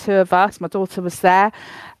night, the 2 of us. My daughter was there.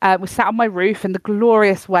 We sat on my roof in the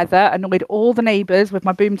glorious weather, annoyed all the neighbours with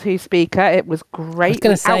my Boom 2 speaker. It was great. I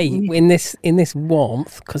was going to say, in this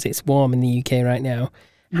warmth, because it's warm in the UK right now,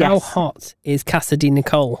 how hot is Cassidy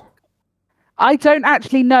Nicole? I don't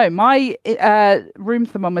actually know. My room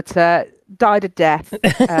thermometer died a death.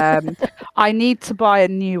 I need to buy a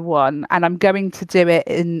new one, and I'm going to do it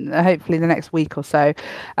in hopefully the next week or so,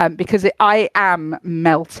 because I am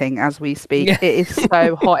melting as we speak. Yeah. It is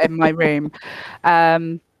so hot in my room.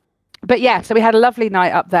 But yeah, so we had a lovely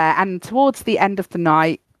night up there, and towards the end of the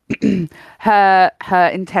night, her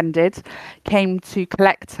intended came to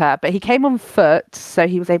collect her, but he came on foot, so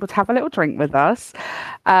he was able to have a little drink with us.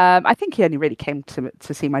 I think he only really came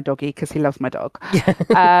to see my doggy because he loves my dog.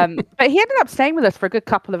 But he ended up staying with us for a good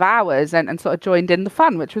couple of hours and sort of joined in the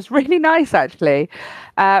fun, which was really nice, actually.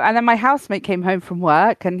 And then my housemate came home from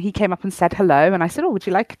work and he came up and said hello. And I said, oh, would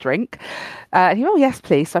you like a drink? And he, oh, yes,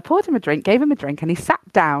 please. So I poured him a drink, gave him a drink, and he sat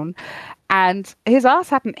down. And his ass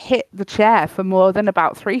hadn't hit the chair for more than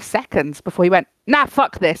about 3 seconds before he went, nah,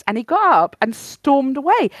 fuck this. And he got up and stormed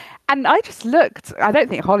away. And I just looked. I don't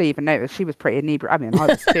think Holly even noticed. She was pretty inebriated. I mean, I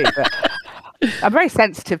was too, but I'm very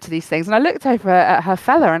sensitive to these things. And I looked over at her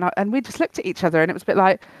fella and we just looked at each other and it was a bit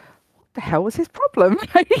like, what the hell was his problem?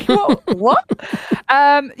 What?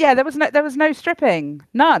 Yeah, there was no stripping.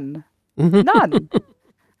 None.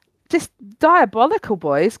 Just diabolical,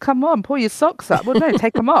 boys. Come on, pull your socks up. Well, no,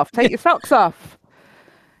 take them off. Take your socks off.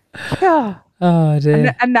 Yeah. Oh,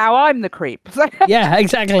 dear. And now I'm the creep. Yeah,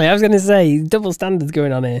 exactly. I was going to say, double standards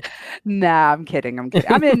going on here. Nah, I'm kidding.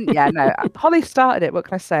 I mean, yeah, no. Holly started it. What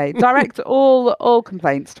can I say? Direct all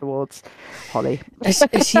complaints towards Holly. Is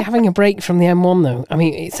she having a break from the M1, though? I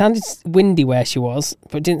mean, it sounded windy where she was,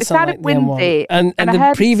 but it didn't sound like windy. the M1. And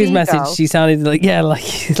the previous message, she sounded like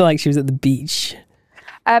she was at the beach.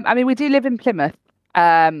 I mean, we do live in Plymouth,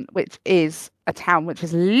 which is a town which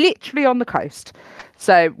is literally on the coast.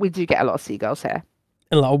 So we do get a lot of seagulls here.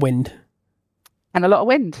 And a lot of wind.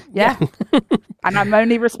 Yeah. And I'm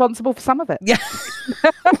only responsible for some of it. Yeah.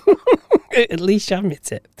 At least you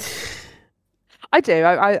admit it. I do.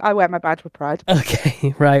 I wear my badge with pride.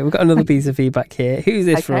 Okay, right. We've got another piece of feedback here. Who's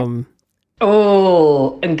this from?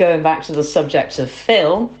 Oh, and going back to the subject of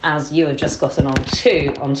Phil, as you have just gotten on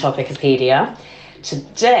Topicopedia,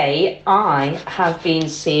 today I have been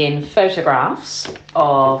seeing photographs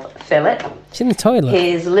of Philip. She's in the toilet.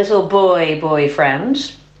 His little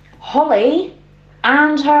boyfriend, Holly,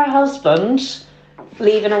 and her husband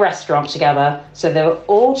leaving a restaurant together. So they were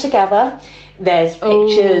all together. There's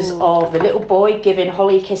pictures of the little boy giving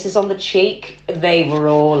Holly kisses on the cheek. They were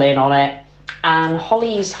all in on it. And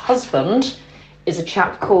Holly's husband is a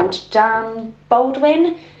chap called Dan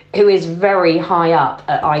Baldwin, who is very high up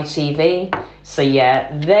at ITV. So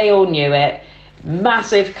yeah, they all knew it.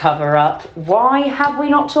 Massive cover up. Why have we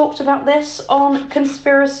not talked about this on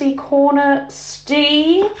Conspiracy Corner,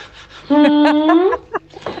 Steve?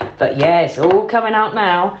 But yeah, it's all coming out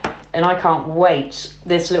now, and I can't wait.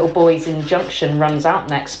 This little boy's injunction runs out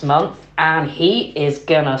next month, and he is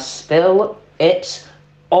gonna spill it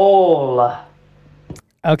all.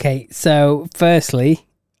 Okay, so firstly,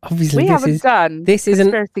 obviously, we haven't done this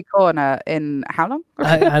Conspiracy Corner in how long?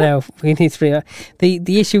 I know we need to be.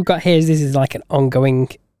 The issue we've got here is this is like an ongoing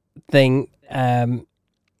thing.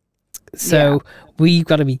 So we've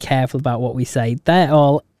got to be careful about what we say. They're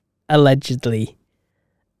all allegedly.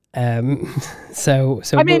 So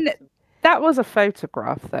I mean, that was a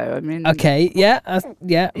photograph, though. I mean, okay, yeah.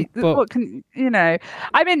 But what can you know?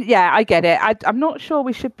 I mean, yeah, I get it. I'm not sure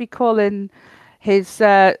we should be calling his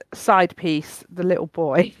side piece the little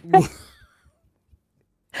boy.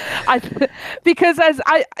 Because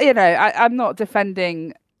I'm not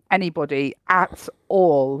defending anybody at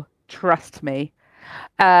all. Trust me.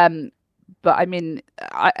 But I mean,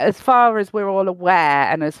 as far as we're all aware,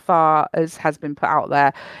 and as far as has been put out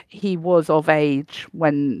there, he was of age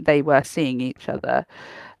when they were seeing each other.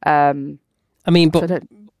 I mean, but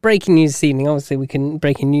breaking news this evening. Obviously, we can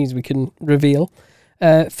reveal.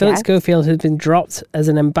 Philip Schofield has been dropped as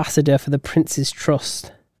an ambassador for the Prince's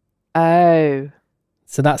Trust. Oh.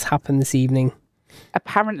 So that's happened this evening.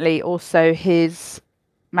 Apparently, also his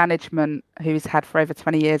management, who he's had for over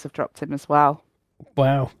 20 years, have dropped him as well.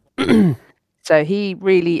 Wow. So he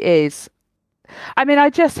really is. I mean,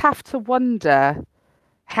 I just have to wonder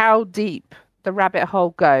how deep the rabbit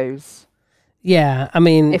hole goes. Yeah, I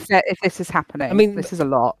mean, if this is happening, I mean, this is a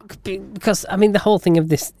lot. Because I mean, the whole thing of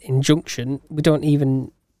this injunction, we don't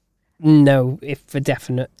even know if for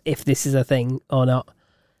definite if this is a thing or not.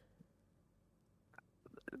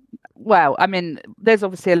 Well, I mean, there's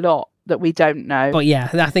obviously a lot that we don't know. But yeah,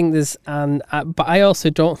 I think there's, but I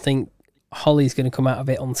also don't think Holly's going to come out of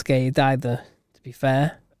it unscathed either. To be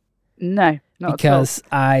fair, no, not because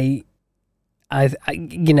at all. I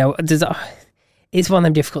you know, it's one of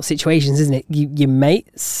them difficult situations, isn't it? Your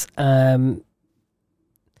mates. What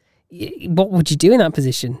would you do in that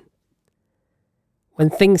position when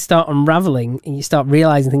things start unraveling and you start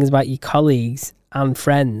realizing things about your colleagues and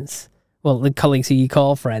friends? Well, the colleagues who you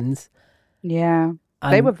call friends. Yeah,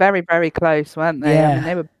 they were very, very close, weren't they? Yeah. I mean,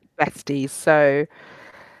 they were besties. So,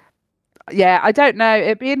 yeah, I don't know.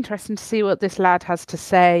 It'd be interesting to see what this lad has to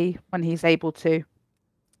say when he's able to.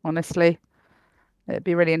 honestly. It'd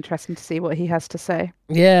be really interesting to see what he has to say.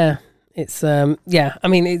 Yeah. It's I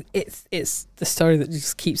mean it's the story that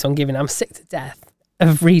just keeps on giving. I'm sick to death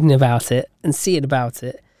of reading about it and seeing about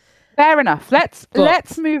it. Fair enough. Let's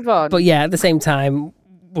move on. But yeah, at the same time,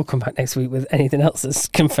 we'll come back next week with anything else that's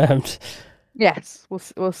confirmed. Yes,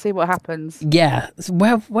 we'll see what happens. Yeah. So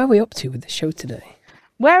where are we up to with the show today?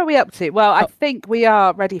 Where are we up to? Well, I think we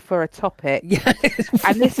are ready for a topic. Yeah.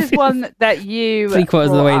 And this is one that you 3/4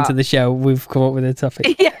 of the way into the show, we've come up with a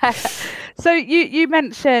topic. Yeah. So you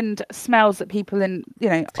mentioned smells that people in,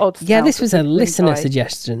 odd smells. Yeah, this was a listener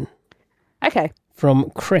suggestion. Okay.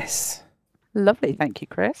 From Chris. Lovely. Thank you,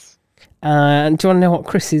 Chris. And do you want to know what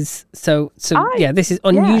Chris is? So this is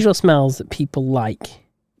unusual smells that people like.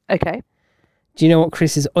 Okay. Do you know what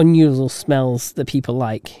Chris's unusual smells that people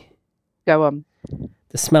like? Go on.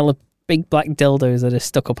 The smell of big black dildos that are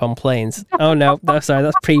stuck up on planes. Oh no, sorry,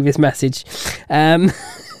 that's previous message.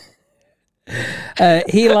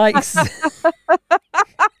 He likes.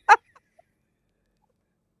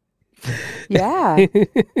 Yeah.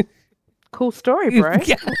 Cool story, bro.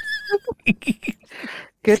 Yeah.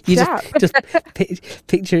 Good chat. Just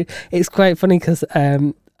picture. It's quite funny because I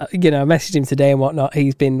messaged him today and whatnot.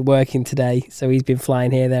 He's been working today, so he's been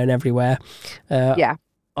flying here, there, and everywhere.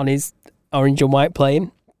 On his orange and white plane.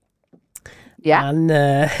 Yeah. And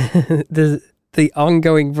the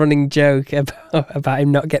ongoing running joke about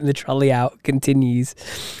him not getting the trolley out continues.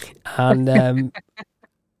 And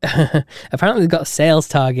apparently they've got sales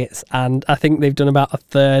targets, and I think they've done about a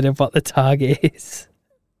third of what the target is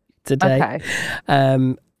today.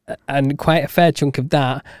 Okay. And quite a fair chunk of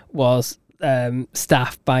that was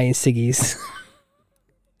staff buying ciggies.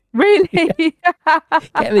 Really?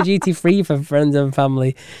 Getting the duty free for friends and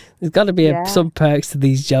family. There's got to be some perks to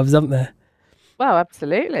these jobs, haven't there? Well,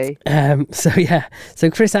 absolutely. So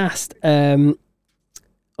Chris asked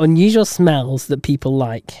unusual smells that people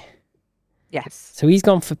like. Yes. So he's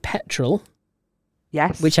gone for petrol.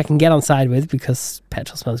 Yes. Which I can get on side with because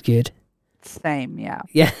petrol smells good. Same, yeah.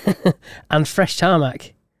 Yeah. And fresh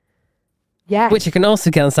tarmac. Yeah. Which I can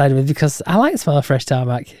also get on side with because I like the smell of fresh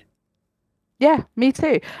tarmac. Yeah, me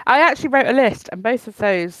too. I actually wrote a list, and both of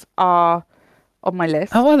those are on my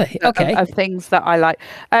list. Oh, are they? Okay. Of things that I like.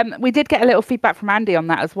 We did get a little feedback from Andy on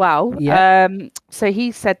that as well. Yeah. So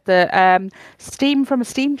he said that steam from a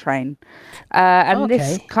steam train, and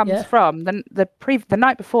this comes from the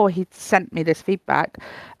night before he sent me this feedback.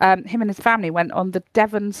 Him and his family went on the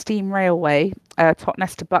Devon Steam Railway,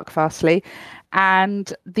 Totnes to Buckfastleigh,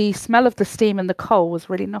 and the smell of the steam and the coal was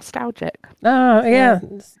really nostalgic. Oh, yeah.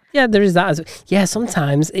 Yeah, there is that. Yeah,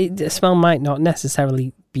 sometimes the smell might not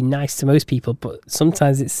necessarily be nice to most people, but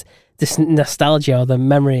sometimes it's this nostalgia or the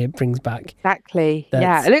memory it brings back. Exactly.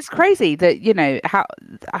 Yeah, and it's crazy that, how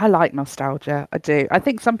I like nostalgia. I do. I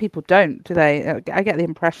think some people don't, do they? I get the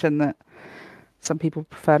impression that some people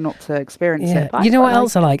prefer not to experience it. You know what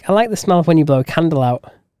else I like? I like the smell of when you blow a candle out.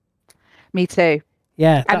 Me too.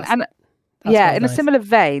 Yeah. And in a similar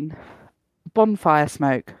vein, bonfire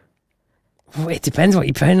smoke. It depends what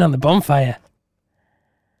you're putting on the bonfire.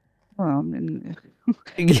 Well, I mean,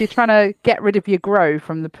 if you're trying to get rid of your grow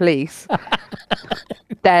from the police,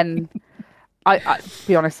 then I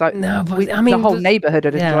be honest, the whole neighbourhood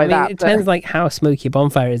would enjoy that. It depends like how smoky a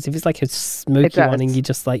bonfire is. If it's like a smoky one and you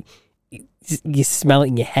just like you smell it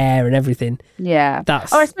in your hair and everything. Yeah.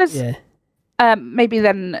 I suppose maybe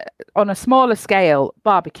then on a smaller scale,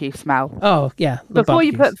 barbecue smell. Oh, yeah. Before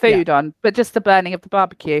you put food on, but just the burning of the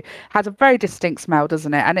barbecue has a very distinct smell,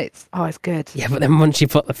 doesn't it? And it's good. Yeah, but then once you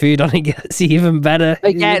put the food on, it gets even better.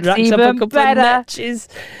 It gets even better.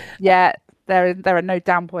 Yeah, there are no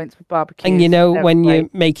down points with barbecue. And when you're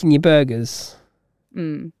making your burgers. It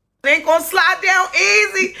ain't gonna slide down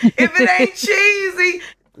easy if it ain't cheesy.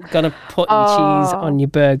 Gotta put your cheese on your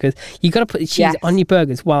burgers. You gotta put the cheese on your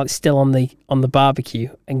burgers while it's still on the barbecue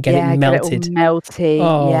and get it melted. Get it all melty.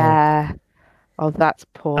 Oh. Yeah. Oh, that's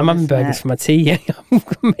poor. I'm having burgers for my tea. I'm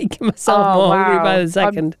making myself more hungry by the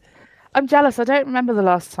second. I'm jealous. I don't remember the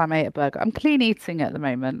last time I ate a burger. I'm clean eating at the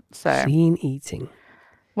moment. So clean eating.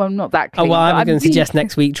 Well, not that clean. Oh, well, I'm going to suggest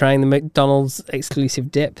next week trying the McDonald's exclusive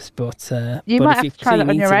dips, but you might have to try that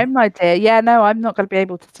on your own, my dear. Yeah, no, I'm not going to be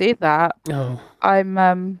able to do that. Oh,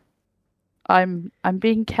 I'm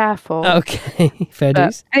being careful. Okay, fair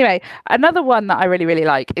dues. Anyway, another one that I really, really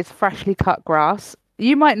like is freshly cut grass.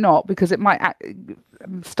 You might not because it might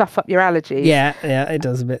stuff up your allergies. Yeah, it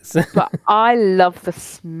does a bit. But I love the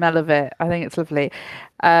smell of it. I think it's lovely.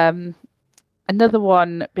 Another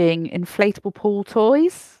one being inflatable pool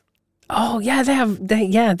toys. Oh yeah,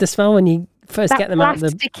 the smell when you first get them out of the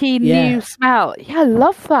plasticky new smell. Yeah, I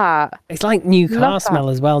love that. It's like new car smell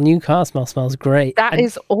as well. New car smell smells great. That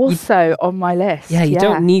is also on my list. Yeah, you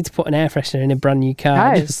don't need to put an air freshener in a brand new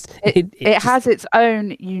car. No, it has its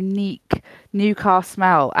own unique new car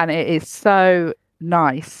smell, and it is so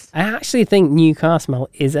nice. I actually think new car smell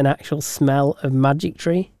is an actual smell of Magic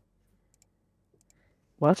Tree.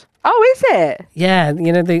 What? Oh, is it? Yeah,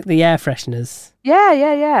 you know the air fresheners.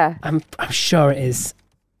 Yeah. I'm sure it is.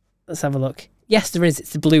 Let's have a look. Yes, there is.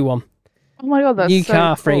 It's the blue one. Oh my god, that's new so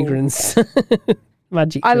car cool. fragrance.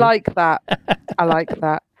 Magic Tree. I like that. I like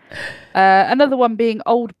that. Another one being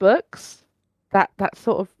old books. That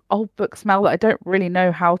sort of old book smell that I don't really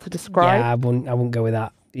know how to describe. Yeah, I wouldn't go with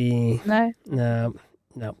that. No.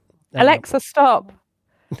 Alexa, stop.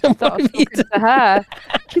 I thought I was talking to her.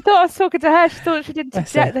 She thought I was talking to her. She thought she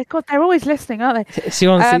didn't. God, they're always listening, aren't they? She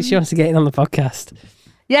wants to get in on the podcast.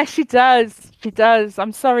 Yes, she does. She does.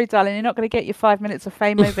 I'm sorry, darling. You're not going to get your 5 minutes of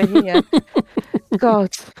fame over here.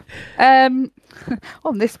 God. On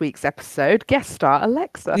this week's episode, guest star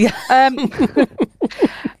Alexa. Yeah.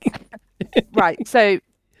 Right. So,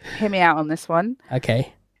 hear me out on this one.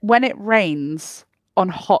 Okay. When it rains on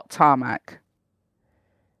hot tarmac,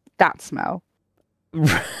 that smell.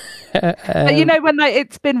 You know, when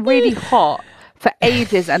it's been really hot for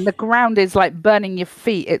ages and the ground is like burning your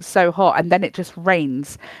feet, it's so hot, and then it just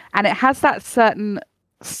rains and it has that certain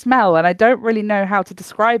smell, and I don't really know how to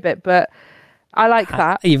describe it, but I like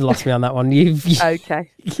that. You've lost me on that one. Okay.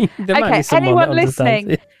 Okay. Anyone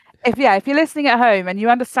listening, if you're listening at home and you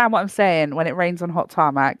understand what I'm saying, when it rains on hot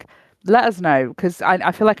tarmac, let us know, because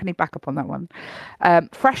I feel like I need backup on that one.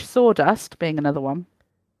 Fresh sawdust being another one.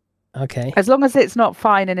 Okay. As long as it's not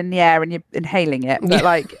fine and in the air and you're inhaling it,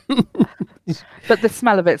 but but the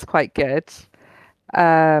smell of it's quite good.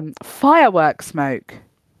 Firework smoke.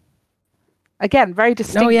 Again, very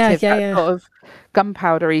distinctive, sort of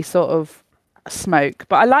gunpowdery sort of smoke.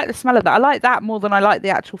 But I like the smell of that. I like that more than I like the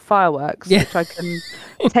actual fireworks, which I can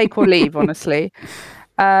take or leave, honestly.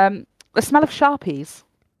 The smell of Sharpies.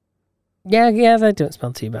 Yeah, they don't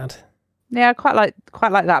smell too bad. Yeah, I quite like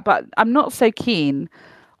that, but I'm not so keen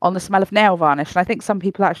on the smell of nail varnish, and I think some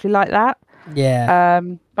people actually like that. Yeah.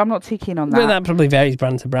 But I'm not too keen on that. But that probably varies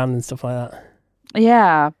brand to brand and stuff like that.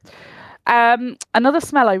 Yeah. Another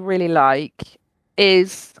smell I really like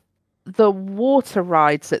is the water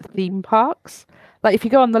rides at theme parks. Like if you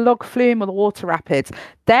go on the log flume or the water rapids,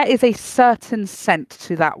 there is a certain scent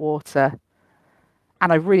to that water.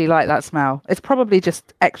 And I really like that smell. It's probably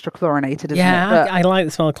just extra chlorinated, isn't it? Yeah, I like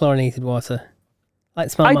the smell of chlorinated water. I like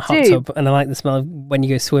the smell of my hot tub, and I like the smell of when you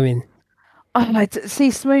go swimming. Oh, see,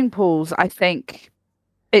 swimming pools, I think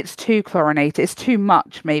it's too chlorinated. It's too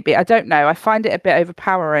much, maybe. I don't know. I find it a bit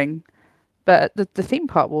overpowering. But the theme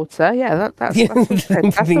park water, that's I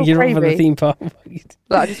think you're on for the theme park. Look,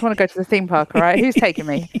 I just want to go to the theme park, all right? Who's taking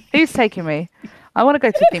me? Who's taking me? I want to go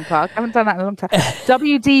to the theme park. I haven't done that in a long time.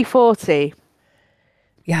 WD-40.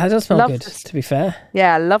 Yeah, it does smell good, to be fair.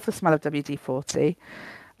 Yeah, I love the smell of WD-40.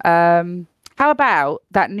 How about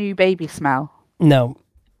that new baby smell? No.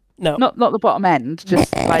 Not the bottom end,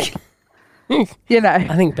 just like, you know.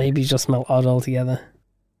 I think babies just smell odd altogether.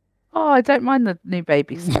 Oh, I don't mind the new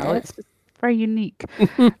baby smell. It's just very unique.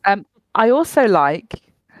 I also like,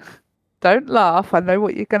 don't laugh, I know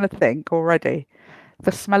what you're going to think already,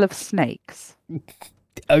 the smell of snakes.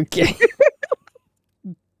 Okay.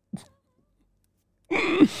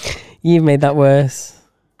 You've made that worse.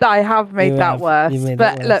 I have made that worse.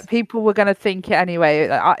 But look, people were going to think it anyway.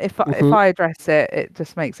 If I address it, it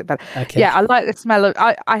just makes it better. Okay. Yeah, I like the smell of...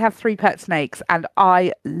 I have 3 pet snakes and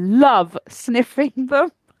I love sniffing them.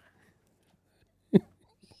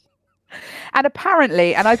 And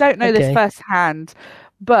apparently, and I don't know this firsthand,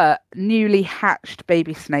 but newly hatched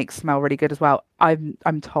baby snakes smell really good as well. I'm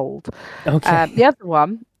told. Okay. The other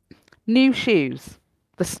one, new shoes.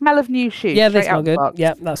 The smell of new shoes. Yeah, they smell good.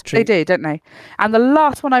 Yeah, that's true. They do, don't they? And the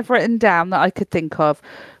last one I've written down that I could think of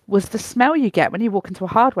was the smell you get when you walk into a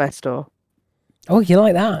hardware store. Oh, you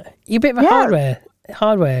like that? You're a bit of a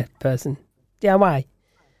hardware person. DIY.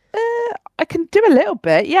 I can do a little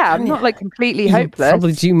bit. Yeah, I'm not like completely hopeless.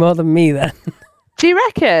 Probably do more than me then. Do you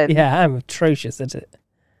reckon? Yeah, I'm atrocious at it.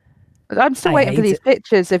 I'm still waiting for these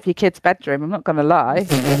pictures of your kid's bedroom. I'm not going to lie.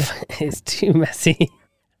 It's too messy.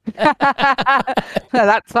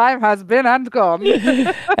 That time has been and gone.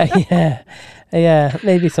 Yeah,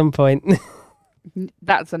 maybe some point.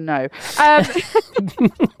 That's a no.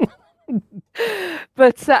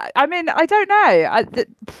 But I mean, I don't know.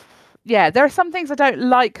 There are some things I don't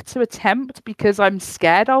like to attempt because I'm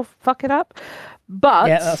scared I'll fuck it up. But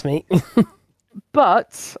yeah, that's me.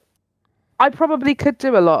 But I probably could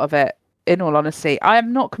do a lot of it in all honesty. I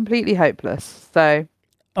am not completely hopeless. So.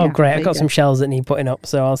 Oh, great. I've got some shells that need putting up,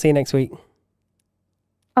 so I'll see you next week.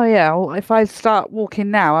 Oh, yeah. Well, if I start walking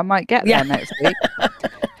now, I might get there next week.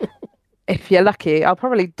 If you're lucky. I'll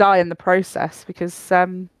probably die in the process because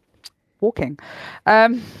walking.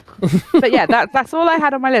 But yeah, that's all I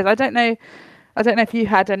had on my list. I don't know if you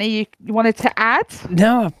had any you wanted to add.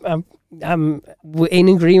 No, I'm in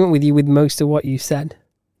agreement with you with most of what you said.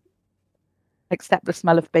 Except the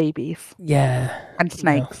smell of babies. Yeah. And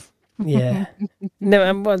snakes. No. Yeah.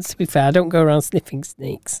 No, well, to be fair, I don't go around sniffing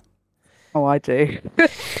snakes. Oh, I do.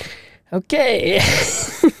 Okay.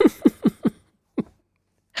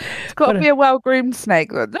 It's got to be a well-groomed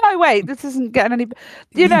snake. No, wait, this isn't getting any...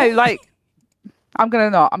 You know, like... I'm gonna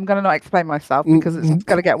not explain myself because it's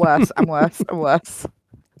gonna get worse and worse and worse.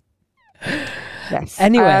 Yes.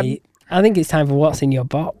 Anyway, I think it's time for what's in your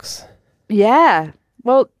box. Yeah.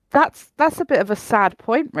 Well, that's a bit of a sad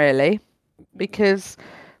point, really, because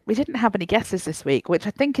we didn't have any guesses this week, which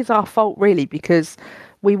I think is our fault, really, because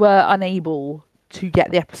we were unable to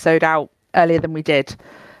get the episode out earlier than we did.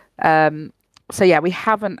 So yeah, we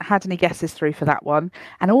haven't had any guesses through for that one,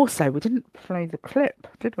 and also we didn't play the clip,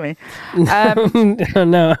 did we?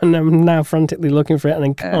 No, and I'm now frantically looking for it and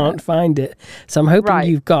I can't find it. So I'm hoping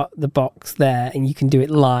you've got the box there and you can do it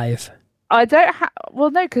live. I don't have. Well,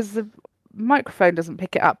 no, because the microphone doesn't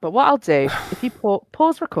pick it up. But what I'll do, if you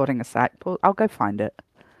pause recording a sec, I'll go find it.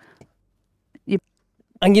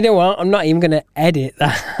 And you know what? I'm not even going to edit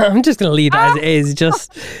that. I'm just going to leave that as it is.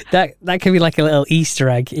 Just that could be like a little Easter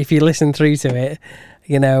egg if you listen through to it.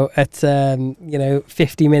 You know, at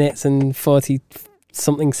 50 minutes and 40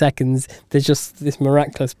 something seconds, there's just this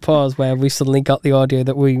miraculous pause where we suddenly got the audio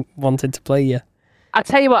that we wanted to play you. I'll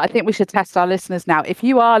tell you what. I think we should test our listeners now. If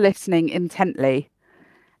you are listening intently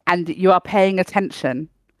and you are paying attention,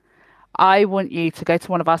 I want you to go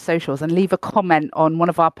to one of our socials and leave a comment on one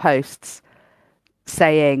of our posts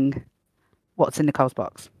saying what's in Nicole's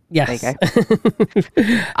box. Yes. There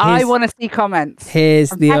you go. I want to see comments.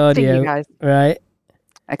 Here's the audio. You guys. Right.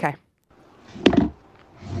 Okay.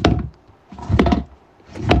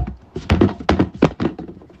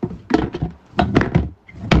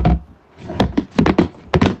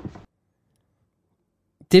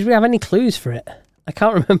 Did we have any clues for it? I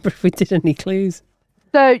can't remember if we did any clues.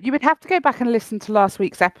 So you would have to go back and listen to last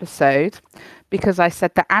week's episode because I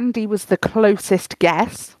said that Andy was the closest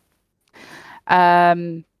guess.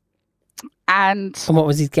 And what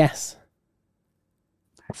was his guess?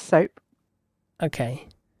 Soap. Okay.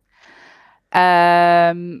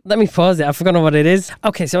 Let me pause it. I've forgotten what it is.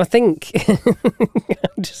 Okay, so I think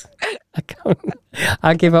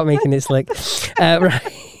I'll give up making it slick. Right.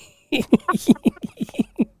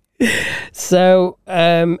 So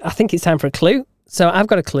I think it's time for a clue. So I've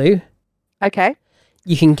got a clue. Okay.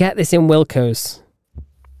 You can get this in Wilko's.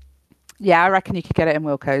 Yeah, I reckon you could get it in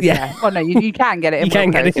Wilko's. Yeah. Oh no, you can get it in Wilko's.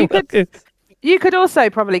 Can get it in Wilko's. You could also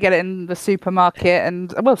probably get it in the supermarket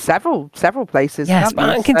and several places. Yes, but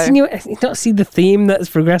I continue. You don't see the theme that's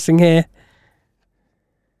progressing here.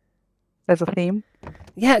 There's a theme.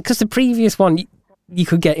 Yeah, because the previous one you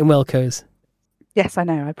could get in Wilko's. Yes, I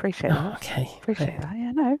know. I appreciate that. Okay. Appreciate that.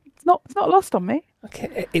 Yeah, no, it's not lost on me.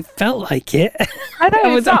 Okay, it felt like it. I know.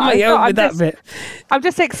 I was on my own with that bit. I'm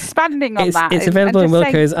just expanding on that. It's available in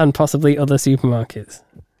Wilko's and possibly other supermarkets.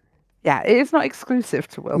 Yeah, it is not exclusive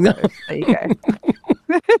to Wilko's. There you go.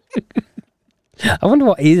 I wonder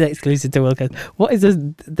what is exclusive to Wilko's. What is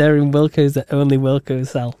there in Wilko's that only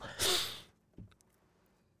Wilko's sell?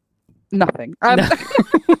 Nothing.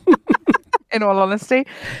 In all honesty,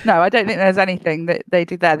 no, I don't think there's anything that they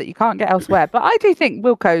do there that you can't get elsewhere. But I do think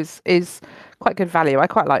Wilko's is quite good value. I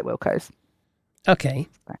quite like Wilko's. Okay.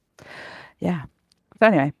 So, yeah. So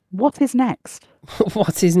anyway, what is next?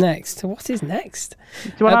 What is next? What is next?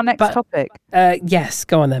 Do you want our next topic? Yes,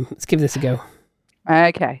 go on then. Let's give this a go.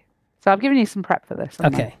 Okay. So I've given you some prep for this.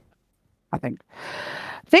 Okay. I think.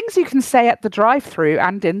 Things you can say at the drive-thru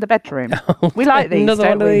and in the bedroom. We like these. Another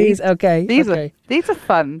one of these. Okay. These are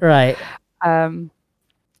fun. Right.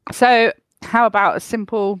 So how about a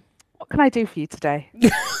simple, what can I do for you today?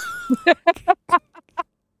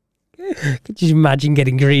 Could you imagine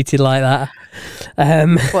getting greeted like that?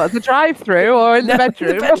 What, the drive-through or in the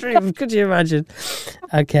bedroom? The bedroom. Could you imagine?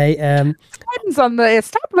 Okay. Depends on the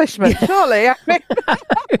establishment, surely. I mean...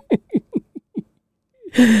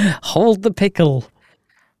 Hold the pickle.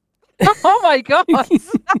 Oh my God.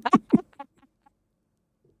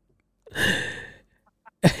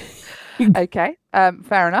 Okay.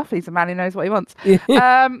 Fair enough. He's a man who knows what he wants.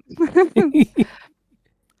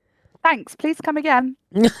 Thanks. Please come again.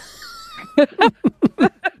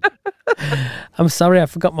 I'm sorry, I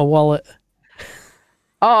forgot my wallet.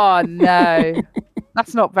 Oh, no.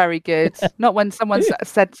 That's not very good. Not when someone's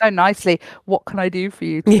said so nicely, what can I do for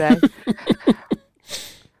you today?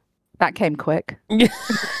 That came quick.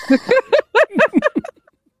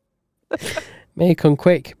 May come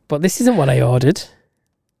quick, but this isn't what I ordered.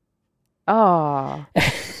 Oh.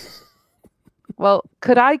 Well,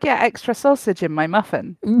 could I get extra sausage in my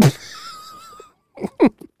muffin?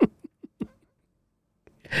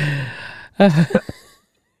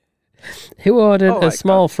 Who ordered a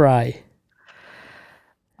small fry?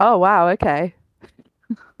 Oh, wow. Okay.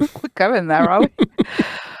 We're going there, are we?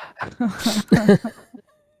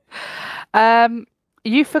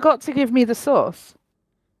 You forgot to give me the sauce.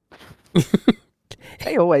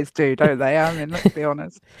 They always do, don't they? I mean, let's be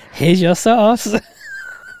honest. Here's your sauce.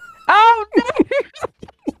 Oh,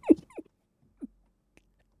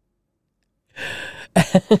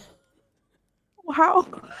 no! Wow.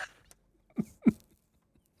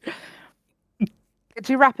 Could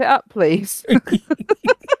you wrap it up, please?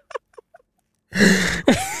 There's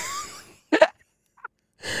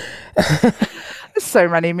so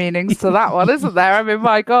many meanings to that one, isn't there? I mean,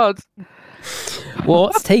 my God.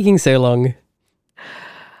 What's taking so long?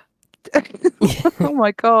 Oh,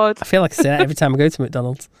 my God. I feel like I say that every time I go to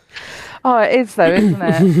McDonald's. Oh, it is, though, isn't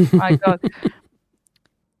it? My God.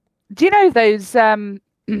 Do you know those...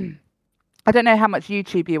 I don't know how much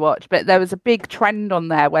YouTube you watch, but there was a big trend on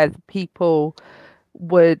there where people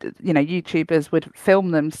would, YouTubers would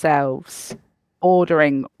film themselves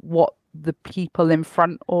ordering what the people in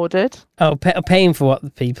front ordered. Oh, paying for what the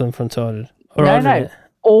people in front ordered? Or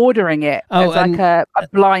ordering it as like a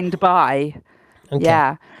blind buy. Okay.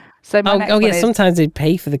 Yeah. So sometimes they'd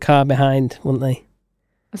pay for the car behind, wouldn't they?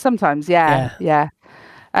 Sometimes, yeah.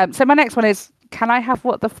 So my next one is, can I have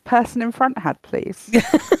what the person in front had, please?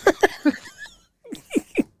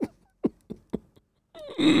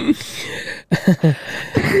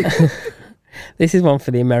 This is one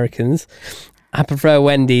for the Americans. I prefer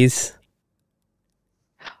Wendy's.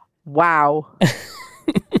 Wow.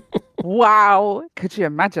 Wow. Could you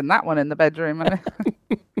imagine that one in the bedroom?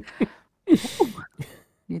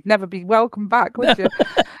 You'd never be welcome back, would you?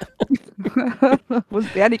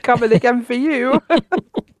 Wouldn't be any coming again for you.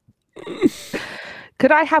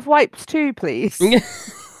 Could I have wipes too, please?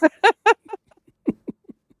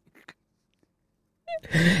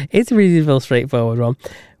 It's a reasonable, straightforward one.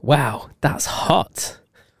 Wow, that's hot.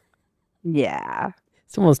 Yeah.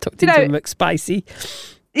 Someone's tucked into a McSpicy.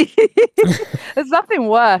 There's nothing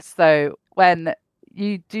worse, though, when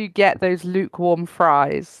you do get those lukewarm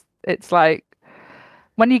fries. It's like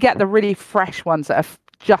when you get the really fresh ones that are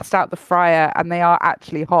just out the fryer and they are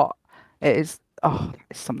actually hot. It's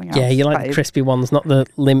something else. Yeah, you like the crispy ones, not the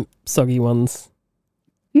limp, soggy ones.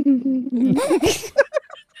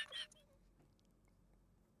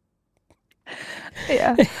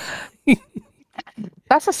 Yeah.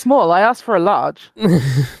 That's a small. I asked for a large.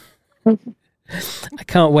 I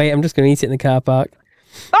can't wait. I'm just going to eat it in the car park.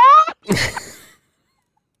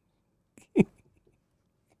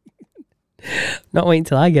 Not waiting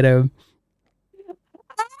till I get home.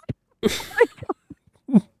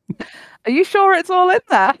 Are you sure it's all in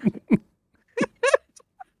there?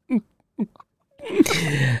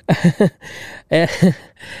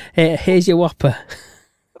 Here's your Whopper.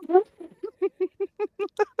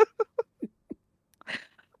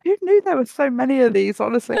 Who knew there were so many of these,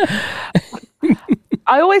 honestly?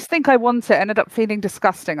 I always think I want it, ended up feeling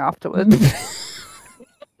disgusting afterwards.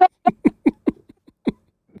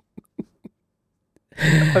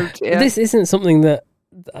 Oh dear. This isn't something that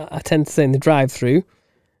I tend to say in the drive-through.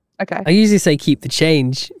 Okay. I usually say keep the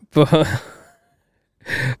change, but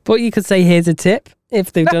you could say here's a tip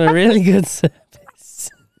if they've done a really good service.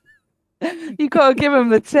 You got to give them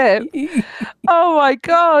the tip. Oh my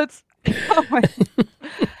God. Oh my.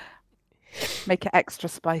 Make it extra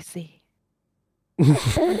spicy.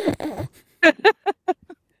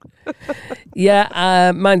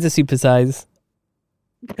 Yeah, mine's a supersize.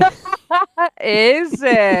 Is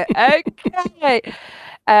it? Okay.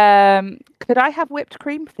 Could I have whipped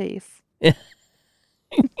cream, please?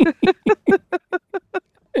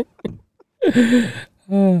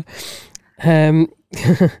 Well,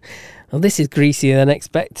 this is greasier than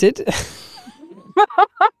expected.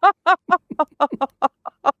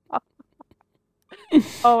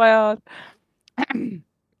 Oh my God.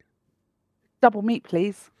 Double meat,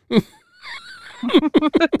 please.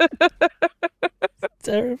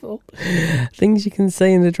 Terrible. Things you can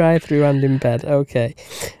say in the drive-thru and in bed. Okay.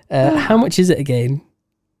 How much is it again?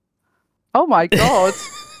 Oh my God.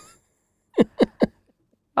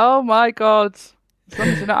 Oh my God. As long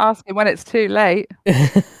as you're not asking when it's too late,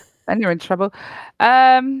 then you're in trouble.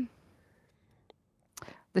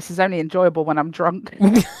 This is only enjoyable when I'm drunk.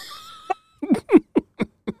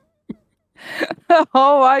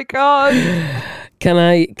 Oh my god! Can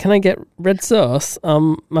I get red sauce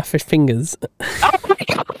on my fish fingers? Oh my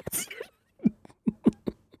god!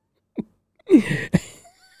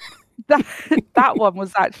 that one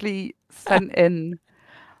was actually sent in.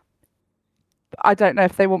 I don't know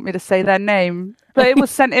if they want me to say their name, but it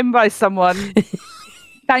was sent in by someone.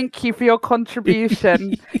 Thank you for your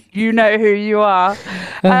contribution. You know who you are.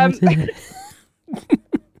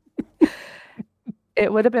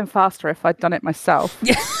 It would have been faster if I'd done it myself.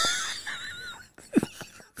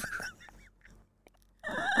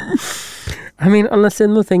 I mean, on a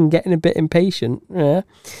similar thing, getting a bit impatient. Yeah.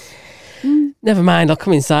 Never mind, I'll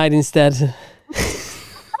come inside instead.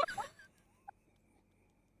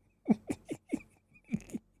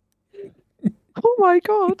 Oh my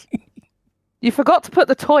god. You forgot to put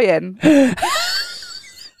the toy in.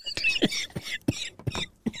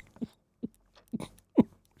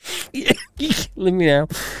 Leave me now.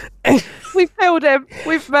 We've killed him.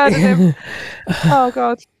 We've murdered him. Oh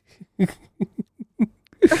god.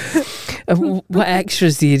 What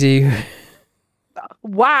extras do you do?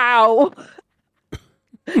 Wow.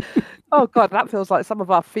 Oh god, that feels like some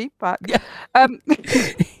of our feedback.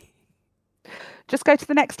 Just go to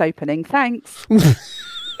the next opening, thanks.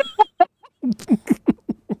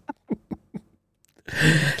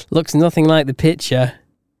 Looks nothing like the picture.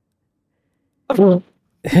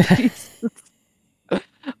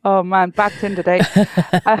 Oh man, bad Tinder date.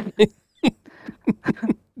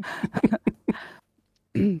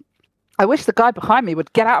 I wish the guy behind me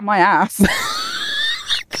would get out of my ass.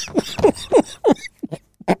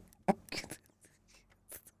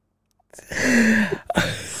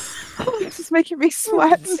 Oh, this is making me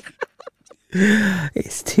sweat.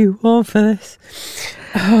 It's too warm for this.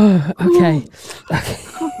 Oh, okay.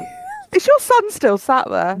 Is your son still sat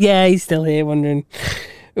there? Yeah, he's still here wondering.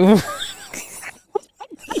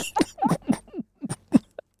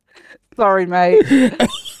 Sorry, mate.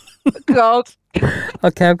 God.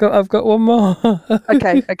 Okay, I've got one more.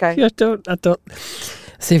 Okay. I don't.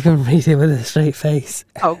 See if I can read it with a straight face.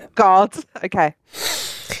 Oh God. Okay.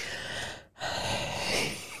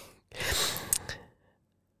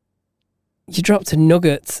 You dropped a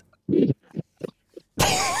nugget.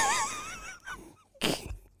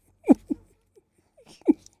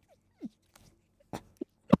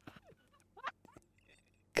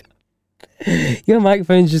 Your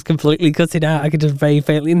microphone's just completely cutting out. I could just very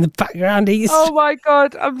faintly in the background. Oh my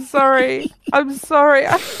god, I'm sorry. It's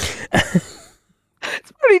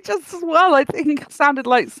probably just as well. I think it sounded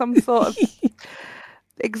like some sort of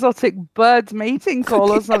exotic birds mating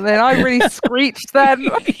call or something. I really screeched then.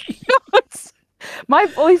 My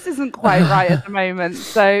voice isn't quite right at the moment,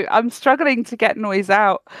 so I'm struggling to get noise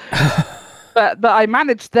out. But I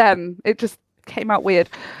managed then. It just came out weird.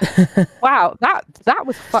 Wow, that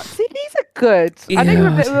was fun. See, these are good. I know you're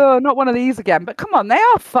a bit, not one of these again, but come on, they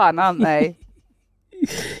are fun, aren't they?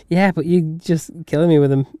 Yeah, but you're just killing me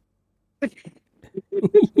with them.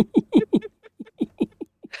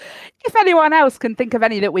 If anyone else can think of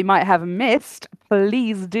any that we might have missed,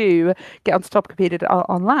 please do get onto Topicopedia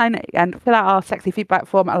online and fill out our sexy feedback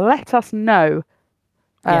form and let us know.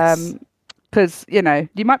 Because you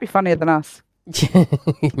might be funnier than us.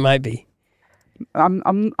 You might be. I'm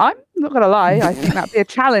not gonna lie. I think that'd be a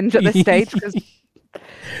challenge at this stage.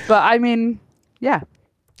 But I mean, yeah.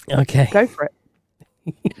 Okay. Go for it.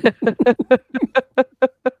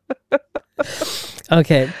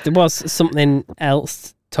 Okay, there was something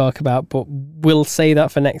else to talk about, but we'll say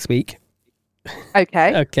that for next week.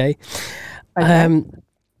 Okay.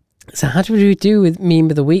 So how do we do with meme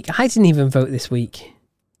of the week? I didn't even vote this week.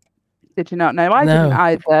 Did you not know? I didn't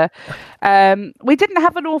either. We didn't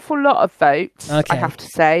have an awful lot of votes, I have to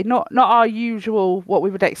say. Not our usual, what we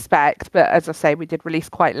would expect, but as I say, we did release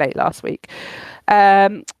quite late last week.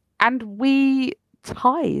 And we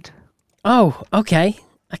tied. Oh, okay.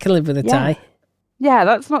 I can live with a tie. Yeah,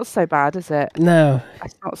 that's not so bad, is it? No.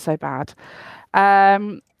 That's not so bad.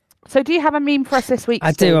 So do you have a meme for us this week,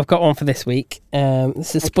 I do. I've got one for this week.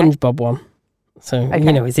 This is a SpongeBob one. So,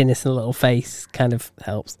 his innocent little face kind of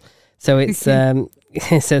helps. So it's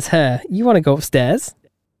it says, her, you want to go upstairs?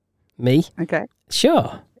 Me? Okay.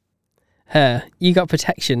 Sure. Her, you got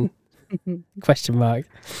protection? Question mark.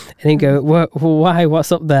 And he go, why?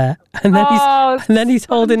 What's up there? And then he's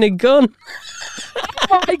holding a gun.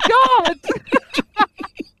 Oh my god!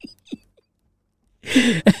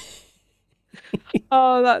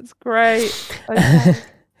 Oh, that's great.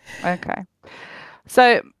 Okay.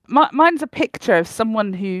 So mine's a picture of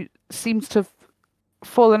someone who seems to have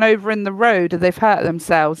fallen over in the road and they've hurt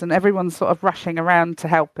themselves, and everyone's sort of rushing around to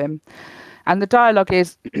help him. And the dialogue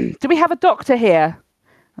is, do we have a doctor here?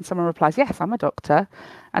 And someone replies, yes, I'm a doctor.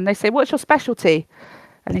 And they say, what's your specialty?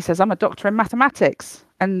 And he says, I'm a doctor in mathematics.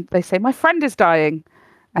 And they say, my friend is dying.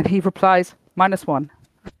 And he replies, -1.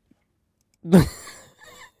 So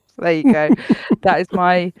there you go. That is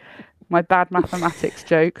my bad mathematics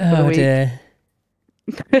joke for the week. Dear.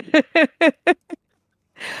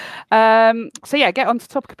 So yeah, get onto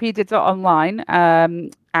topicopedia.online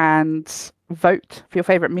and vote for your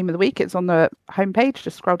favourite meme of the week. It's on the homepage.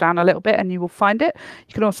 Just scroll down a little bit and you will find it.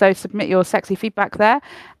 You can also submit your sexy feedback there.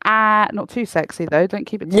 Not too sexy though. Don't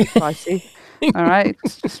keep it too spicy. All right.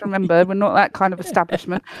 Just remember, we're not that kind of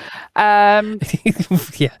establishment.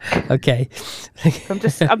 Yeah. Okay. I'm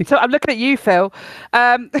looking at you, Phil.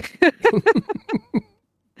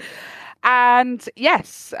 And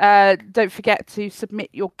yes, don't forget to submit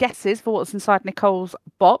your guesses for what's inside Nicole's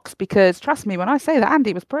box, because trust me when I say that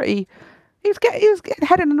Andy was pretty. He was getting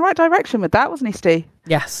heading in the right direction with that, wasn't he, Steve?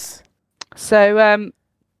 Yes. So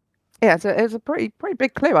yeah, it was a pretty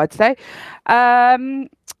big clue, I'd say.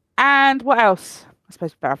 And what else? I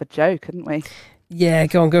suppose we better have a joke, couldn't we? Yeah,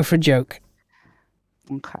 go for a joke.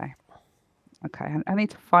 Okay. I need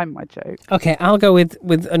to find my joke. Okay, I'll go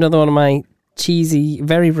with another one of my cheesy,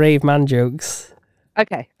 very brave man jokes.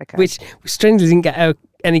 Okay. Which strangely didn't get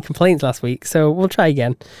any complaints last week, so we'll try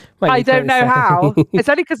again. I don't know how. It's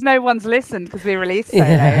only because no one's listened because we released so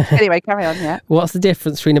late. Anyway, carry on, yeah. What's the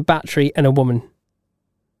difference between a battery and a woman?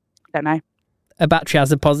 Don't know. A battery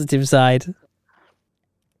has a positive side.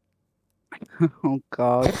 Oh,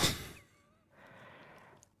 God.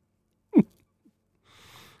 Do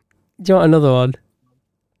you want another one?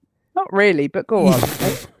 Not really, but go on.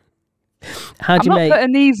 I'm not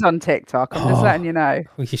putting these on TikTok. I'm just letting you know.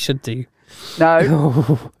 Well, you should do.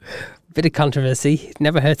 No. Bit of controversy.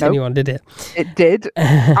 Never hurt anyone, did it? It did.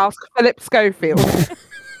 Ask Philip Schofield.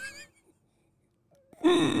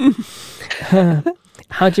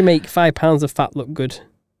 How do you make 5 pounds of fat look good?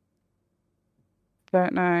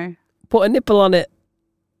 Don't know. Put a nipple on it.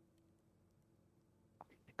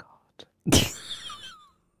 God.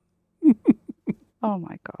 Oh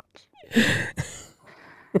my God.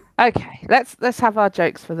 Okay, let's have our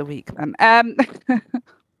jokes for the week then.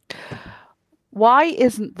 Why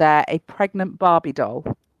isn't there a pregnant Barbie doll?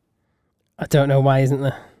 I don't know why isn't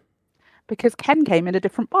there. Because Ken came in a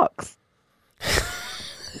different box.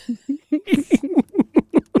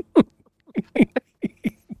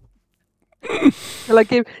 Shall I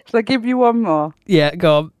give you one more? Yeah,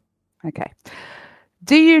 go on. Okay.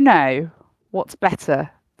 Do you know what's better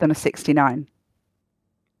than a 69?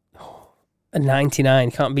 A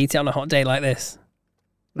 99. Can't beat it on a hot day like this.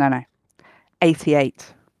 No.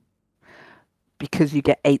 88. Because you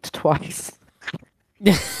get 8 twice.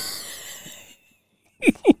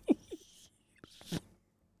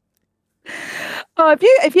 Oh,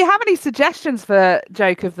 if you have any suggestions for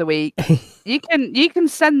joke of the week, you can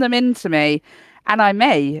send them in to me, and I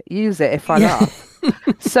may use it if I laugh.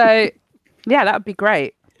 So, yeah, that would be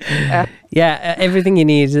great. Everything you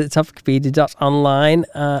need is at topicopedia.online.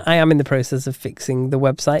 I am in the process of fixing the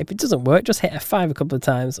website. If it doesn't work, just hit F5 a couple of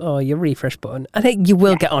times or your refresh button. I think you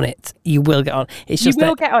will get on it. You will get on. It's just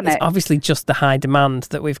it's obviously just the high demand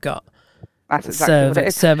that we've got. That's exactly what it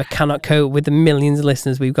is. Server cannot cope with the millions of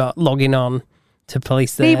listeners we've got logging on to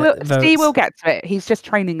police their votes. Steve will get to it. He's just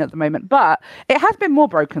training at the moment. But it has been more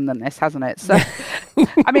broken than this, hasn't it? So,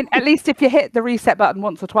 I mean, at least if you hit the reset button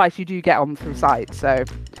once or twice, you do get on through site. So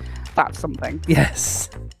that's something. Yes.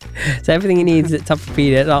 So everything you need is at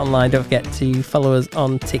topicopedia.online. Don't forget to follow us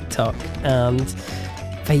on TikTok and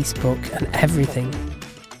Facebook and everything.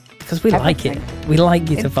 Because we like it. We like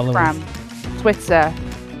you to follow us. Twitter.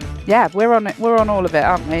 Yeah, we're on it. We're on all of it,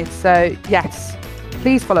 aren't we? So, yes.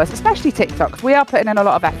 Please follow us, especially TikTok. We are putting in a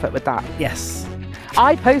lot of effort with that. Yes.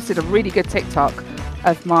 I posted a really good TikTok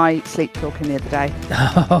of my sleep talking the other day.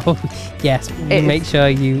 Oh, yes. Make sure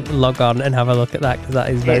you log on and have a look at that because that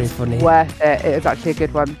is very funny. It's worth it. It is actually a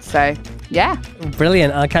good one. So, yeah.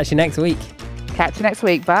 Brilliant. I'll catch you next week. Catch you next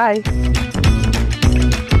week. Bye.